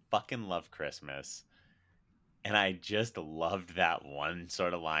fucking love Christmas. And I just loved that one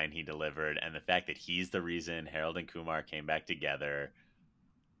sort of line he delivered, and the fact that he's the reason Harold and Kumar came back together.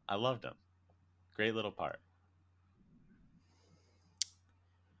 I loved him. Great little part.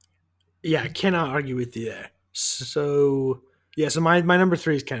 Yeah, I cannot argue with you there. So my number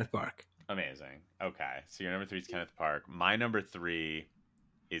 3 is Kenneth Park. Amazing. Okay, so your number 3 is Kenneth Park. My number 3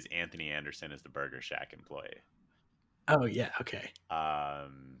 is Anthony Anderson as the Burger Shack employee. Oh yeah, okay. I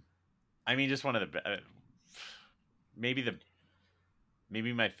mean, just one of the maybe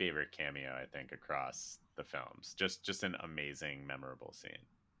my favorite cameo, I think, across the films. Just an amazing, memorable scene.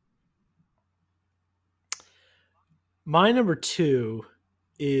 My number 2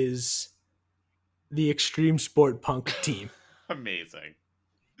 is the Extreme Sport Punk team. Amazing.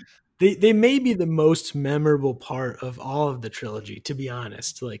 They may be the most memorable part of all of the trilogy, to be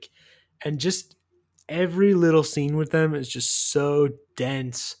honest. Like, and just every little scene with them is just so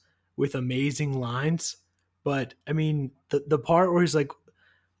dense with amazing lines. But I mean, the part where he's like,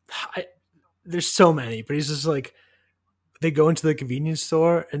 there's so many, but he's just like, they go into the convenience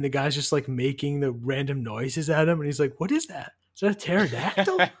store and the guy's just like making the random noises at him, and he's like, "What is that? Is that a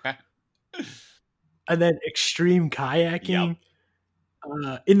pterodactyl?" And then extreme kayaking.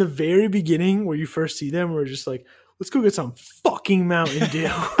 Yep. In the very beginning, where you first see them, we're just like, "Let's go get some fucking Mountain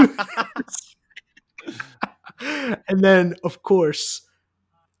Dew." And then, of course,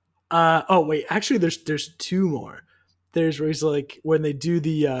 oh wait, actually, there's 2 more. There's where he's like, when they do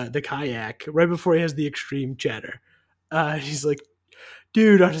the kayak right before he has the extreme chatter. He's like,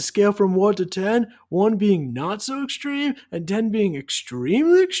 "Dude, on a scale from 1 to 10, 1 being not so extreme and 10 being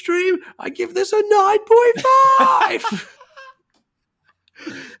extremely extreme, I give this a 9.5."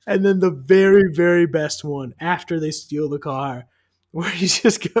 And then the very, very best one after they steal the car, where he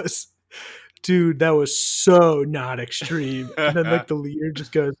just goes, dude, that was so not extreme. And then like the leader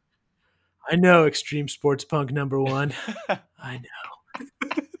just goes, I know, extreme sports punk #1. I know.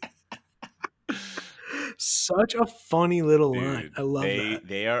 Such a funny little line. Dude, I love they that.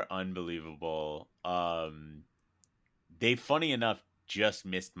 they are unbelievable. They funny enough just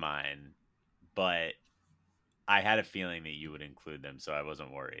missed mine, but I had a feeling that you would include them, so I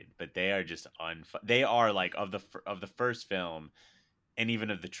wasn't worried. But they are just they are like of the first film and even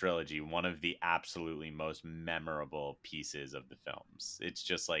of the trilogy, one of the absolutely most memorable pieces of the films. It's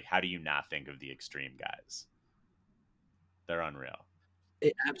just like, how do you not think of the extreme guys? They're unreal.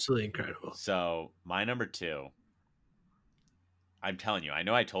 Absolutely incredible. So my number two, I'm telling you, I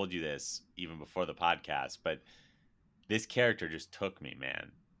know I told you this even before the podcast, but this character just took me,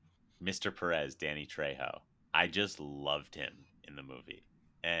 man. Mr. Perez, Danny Trejo. I just loved him in the movie.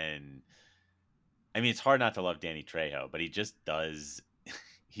 And I mean, it's hard not to love Danny Trejo, but he just does.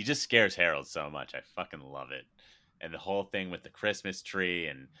 He just scares Harold so much. I fucking love it. And the whole thing with the Christmas tree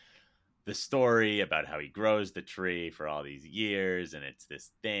and the story about how he grows the tree for all these years and it's this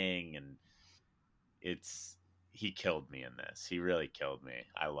thing and it's he killed me in this. He really killed me.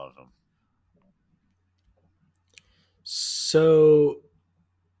 I love him. So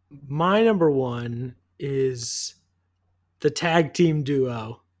my #1 is the tag team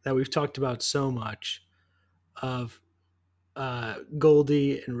duo that we've talked about so much of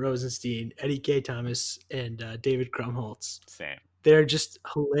Goldie and Rosenstein, Eddie K. Thomas, and David Krumholtz. Same. They're just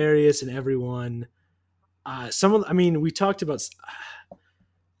hilarious in everyone. I mean, we talked about.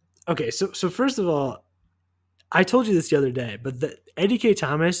 Okay, so first of all, I told you this the other day, but Eddie K.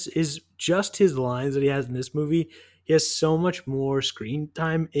 Thomas is just his lines that he has in this movie. He has so much more screen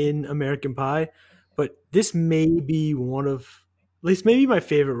time in American Pie, but this may be one of, at least maybe my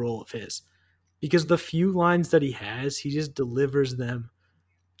favorite role of his, because the few lines that he has, he just delivers them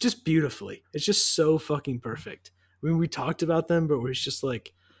just beautifully. It's just so fucking perfect. I mean, we talked about them, but we're just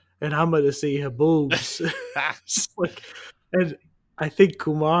like, and I'm gonna see her boobs. Like, and I think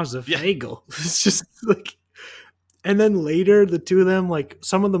Kumar's a fagel. It's just like, and then later the two of them, like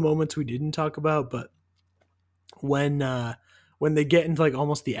some of the moments we didn't talk about, but when they get into like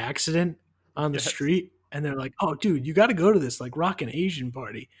almost the accident on the Yes. street, and they're like, "Oh, dude, you got to go to this like rockin' Asian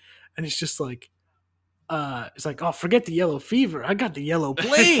party," and it's just like, it's like, "Oh, forget the yellow fever, I got the yellow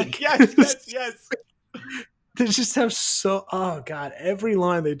plague." yes. They just have so, oh god, every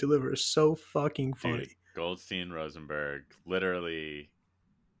line they deliver is so fucking funny. Dude, Goldstein, Rosenberg, literally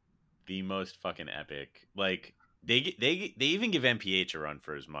the most fucking epic. Like they even give MPH a run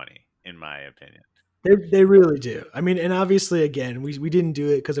for his money, in my opinion. They really do. I mean, and obviously, again, we didn't do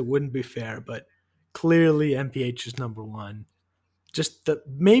it because it wouldn't be fair, but clearly MPH is #1. Just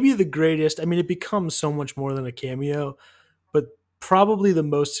maybe the greatest. I mean, it becomes so much more than a cameo, but probably the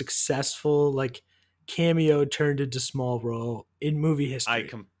most successful like cameo turned into small role in movie history.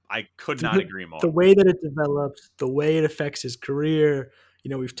 I could not agree more. The way that it develops, the way it affects his career.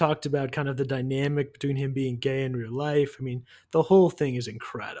 You know, we've talked about kind of the dynamic between him being gay in real life. I mean, the whole thing is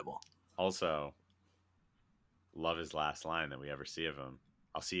incredible. Also, love his last line that we ever see of him.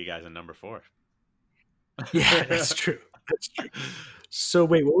 I'll see you guys in number 4. Yeah, that's true. That's true. So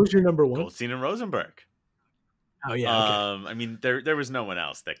wait, what was your #1? Goldstein and Rosenberg. Oh yeah. Okay. I mean, there was no one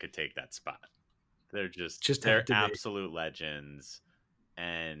else that could take that spot. They're they're absolute legends,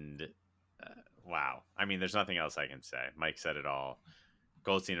 and wow. I mean, there's nothing else I can say. Mike said it all.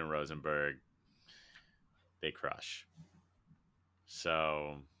 Goldstein and Rosenberg, they crush.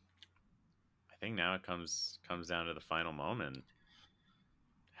 So I think now it comes down to the final moment.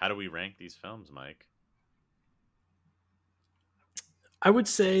 How do we rank these films, Mike? I would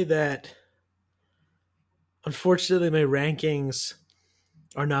say that unfortunately my rankings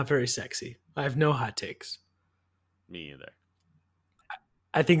are not very sexy. I have no hot takes. Me either.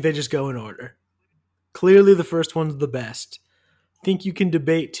 I think they just go in order. Clearly the first one's the best. I think you can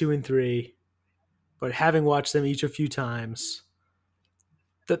debate 2 and 3, but having watched them each a few times,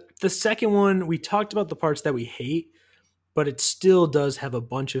 the second one, we talked about the parts that we hate, but it still does have a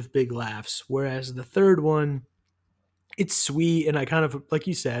bunch of big laughs. Whereas the third one, it's sweet, and I kind of, like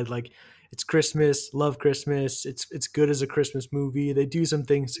you said, like it's Christmas, love Christmas. It's good as a Christmas movie. They do some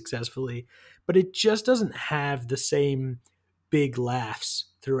things successfully, but it just doesn't have the same big laughs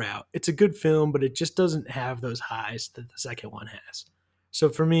throughout. It's a good film, but it just doesn't have those highs that the second one has. So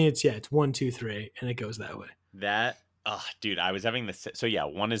for me, it's 1, 2, 3, and it goes that way. Dude, I was having this. So yeah,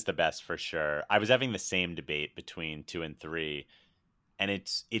 1 is the best for sure. I was having the same debate between 2 and 3, and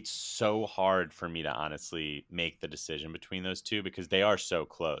it's so hard for me to honestly make the decision between those two because they are so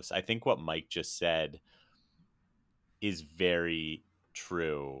close. I think what Mike just said is very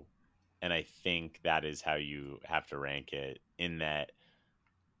true, and I think that is how you have to rank it, in that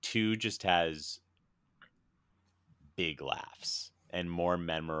two just has big laughs and more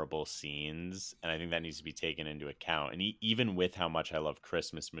memorable scenes, and I think that needs to be taken into account. And even with how much I love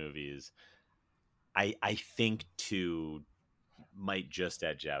Christmas movies, I think two might just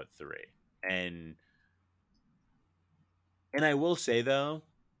edge out three. And and I will say though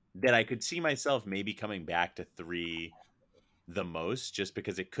that I could see myself maybe coming back to three the most, just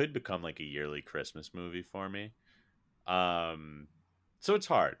because it could become like a yearly Christmas movie for me. Um so it's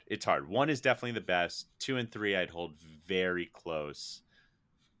hard. It's hard. One is definitely the best. Two and three I'd hold very close.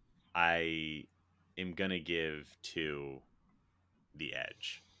 I am gonna give two the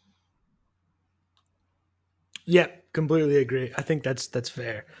edge. Yeah, completely agree. I think that's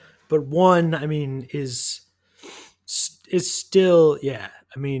fair. But one, I mean, is still, yeah.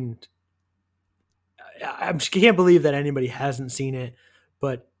 I mean, I can't believe that anybody hasn't seen it.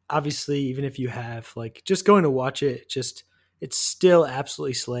 But obviously, even if you have, like, just going to watch it, just it's still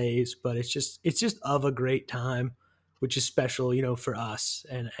absolutely slays. But it's just of a great time, which is special, for us.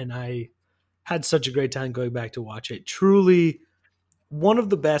 And I had such a great time going back to watch it. Truly one of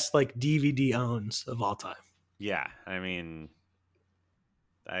the best like DVD owns of all time. Yeah, I mean,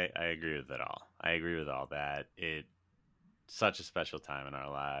 I agree with it all. I agree with all that. It's such a special time in our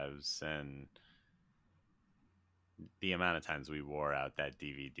lives, and the amount of times we wore out that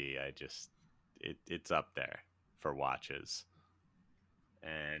DVD, it's up there for watches.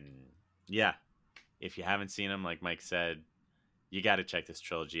 And yeah, if you haven't seen them, like Mike said, you got to check this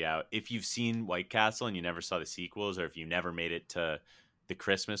trilogy out. If you've seen White Castle and you never saw the sequels, or if you never made it to the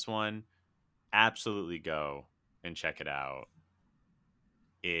Christmas one, absolutely go and check it out.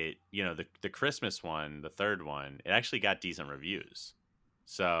 The Christmas one, the third one, it actually got decent reviews.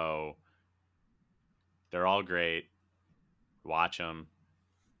 So they're all great. Watch them.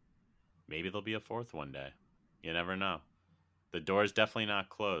 Maybe there'll be a fourth one day. You never know. The door's definitely not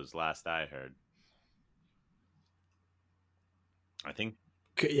closed, last I heard. I think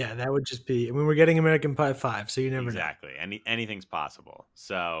Yeah, that would just be. I mean, we're getting American Pie 5, so you never know. exactly. Anything's possible.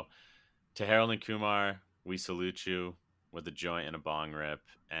 So to Harold and Kumar, we salute you with a joint and a bong rip.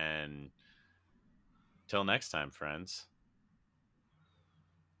 And till next time, friends,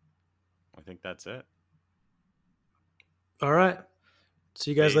 I think that's it. All right.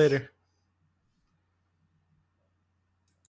 See you guys Peace. later.